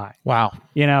Route 9. Wow.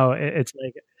 You know, it's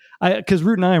like, because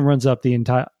Route 9 runs up the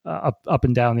entire up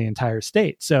and down the entire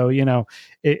state. So, you know,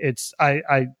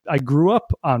 I grew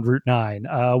up on Route 9.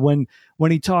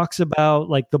 When he talks about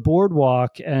like the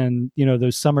boardwalk and, you know,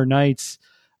 those summer nights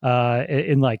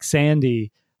in like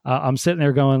Sandy, I'm sitting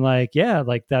there going like, yeah,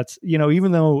 like that's, you know,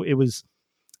 even though it was,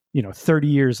 you know, 30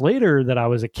 years later that I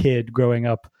was a kid growing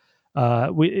up,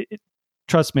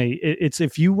 trust me, it's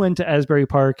if you went to Asbury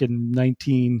Park in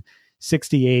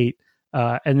 1968,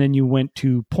 and then you went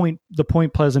to the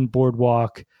Point Pleasant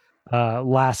Boardwalk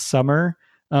last summer,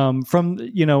 from,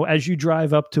 you know, as you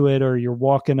drive up to it or you're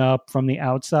walking up from the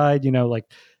outside, you know, like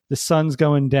the sun's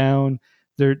going down,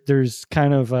 there's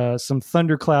kind of some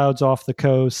thunderclouds off the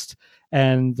coast,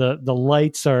 and the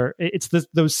lights are, it's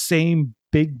those same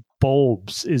big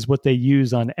bulbs is what they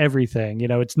use on everything. You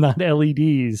know, it's not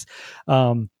LEDs,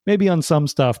 maybe on some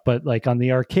stuff, but like on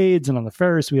the arcades and on the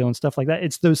Ferris wheel and stuff like that,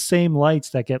 it's those same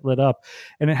lights that get lit up,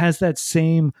 and it has that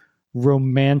same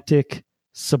romantic,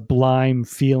 sublime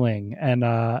feeling.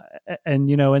 And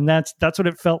you know, and that's what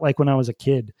it felt like when I was a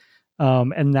kid.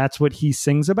 And that's what he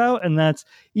sings about. And that's,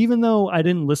 even though I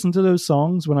didn't listen to those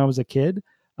songs when I was a kid,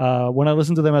 when I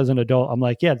listened to them as an adult, I'm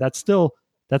like, yeah, that still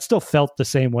felt the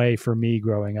same way for me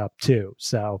growing up too.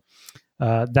 So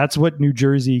that's what New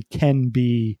Jersey can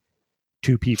be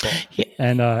to people. Yeah.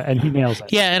 And he nails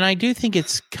it. Yeah, and I do think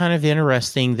it's kind of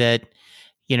interesting that,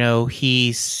 you know,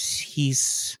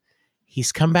 he's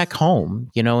come back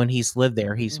home, you know, and he's lived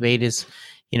there. He's made his,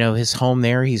 you know, his home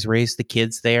there. He's raised the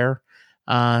kids there.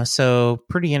 So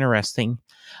pretty interesting.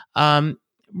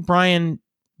 Brian,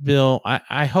 Bill,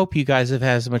 I hope you guys have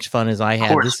had as much fun as I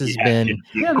had. This has been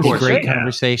a great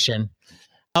conversation.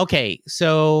 Okay,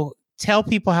 so tell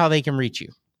people how they can reach you.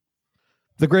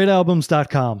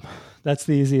 thegreatalbums.com. That's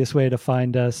the easiest way to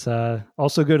find us.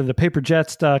 Also go to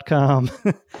thepaperjets.com,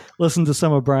 listen to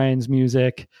some of Brian's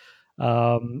music.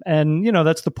 And, you know,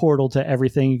 that's the portal to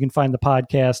everything. You can find the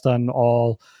podcast on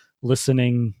all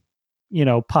listening, you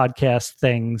know, podcast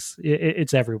things.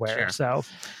 It's everywhere. Sure. So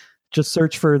just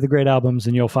search for The Great Albums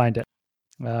and you'll find it.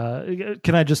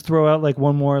 Can I just throw out like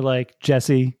one more, like,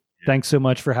 Jesse, thanks so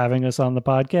much for having us on the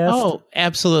podcast. Oh,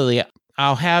 absolutely.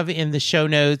 I'll have in the show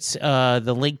notes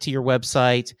the link to your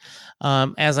website.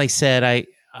 As I said,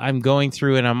 I'm going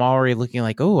through and I'm already looking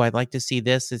like, oh, I'd like to see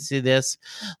this and see this.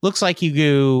 Looks like you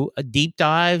do deep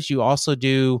dives. You also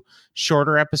do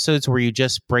shorter episodes where you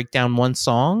just break down one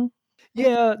song.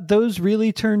 Yeah, those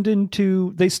really turned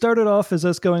into, they started off as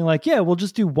us going like, yeah, we'll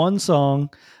just do one song.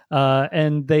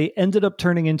 And they ended up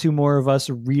turning into more of us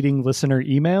reading listener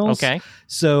emails. Okay.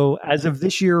 So as of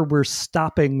this year, we're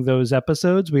stopping those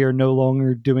episodes. We are no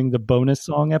longer doing the bonus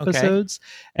song episodes.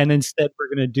 Okay. And instead,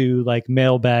 we're going to do like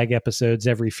mailbag episodes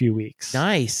every few weeks.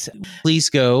 Nice. Please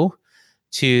go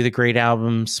to the Great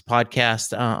Albums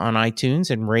podcast on iTunes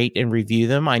and rate and review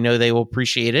them. I know they will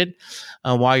appreciate it.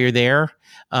 While you're there,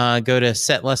 go to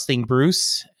Set Listing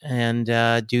Bruce and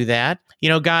do that. You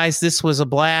know, guys, this was a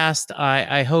blast.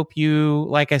 I hope you,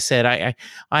 like I said,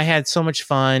 I had so much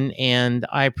fun, and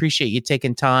I appreciate you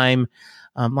taking time.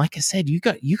 Like I said, you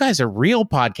guys are real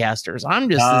podcasters. I'm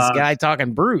just this guy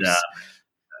talking Bruce. Yeah.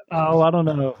 Oh, I don't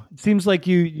know. It seems like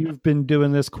you've been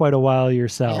doing this quite a while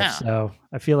yourself. Yeah. So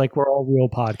I feel like we're all real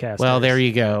podcasters. Well, there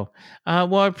you go.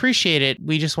 Well, I appreciate it.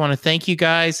 We just want to thank you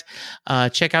guys.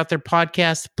 Check out their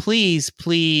podcast. Please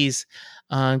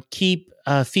keep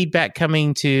feedback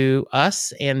coming to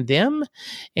us and them.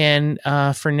 And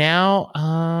for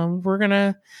now, we're going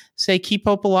to say keep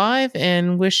hope alive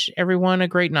and wish everyone a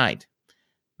great night.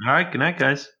 All right. Good night,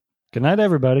 guys. Good night,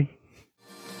 everybody.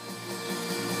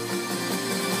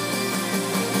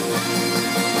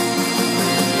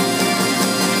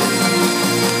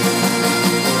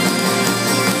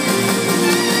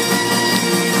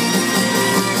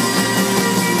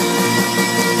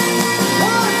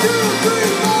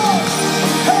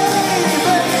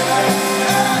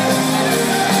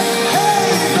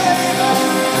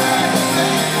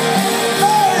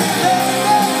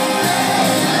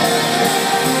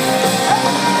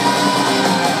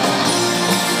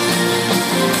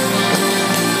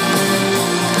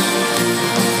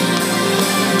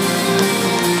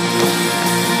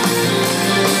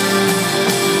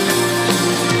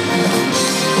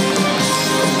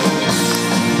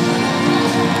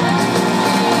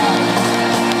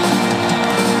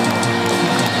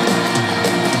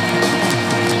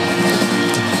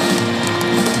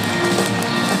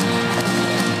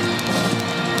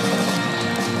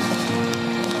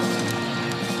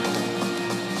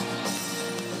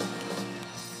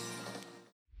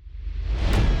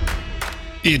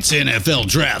 It's NFL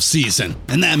draft season,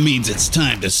 and that means it's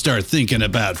time to start thinking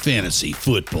about fantasy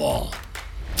football.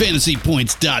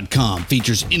 FantasyPoints.com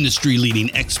features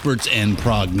industry-leading experts and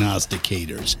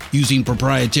prognosticators using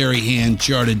proprietary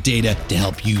hand-charted data to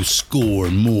help you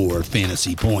score more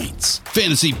fantasy points.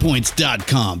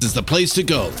 FantasyPoints.com is the place to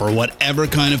go for whatever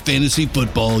kind of fantasy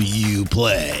football you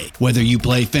play. Whether you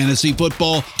play fantasy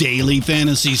football, daily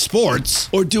fantasy sports,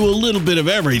 or do a little bit of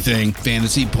everything,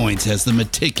 Fantasy Points has the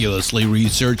meticulously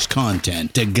researched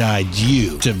content to guide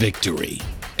you to victory.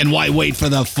 And why wait for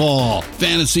the fall?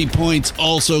 Fantasy Points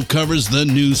also covers the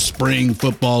new spring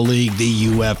football league, the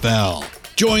UFL.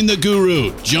 Join the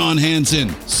guru, John Hansen,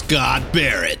 Scott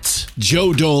Barrett,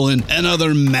 Joe Dolan, and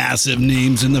other massive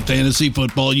names in the fantasy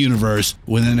football universe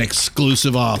with an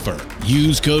exclusive offer.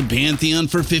 Use code Pantheon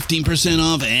for 15%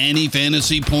 off any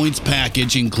Fantasy Points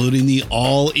package, including the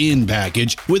all-in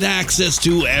package, with access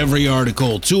to every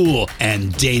article, tool,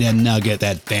 and data nugget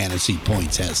that Fantasy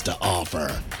Points has to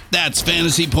offer. That's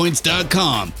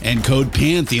FantasyPoints.com and code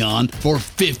Pantheon for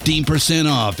 15%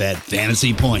 off at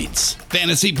Fantasy Points.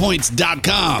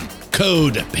 FantasyPoints.com,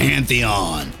 code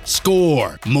Pantheon.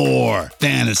 Score more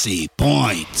fantasy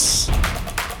points.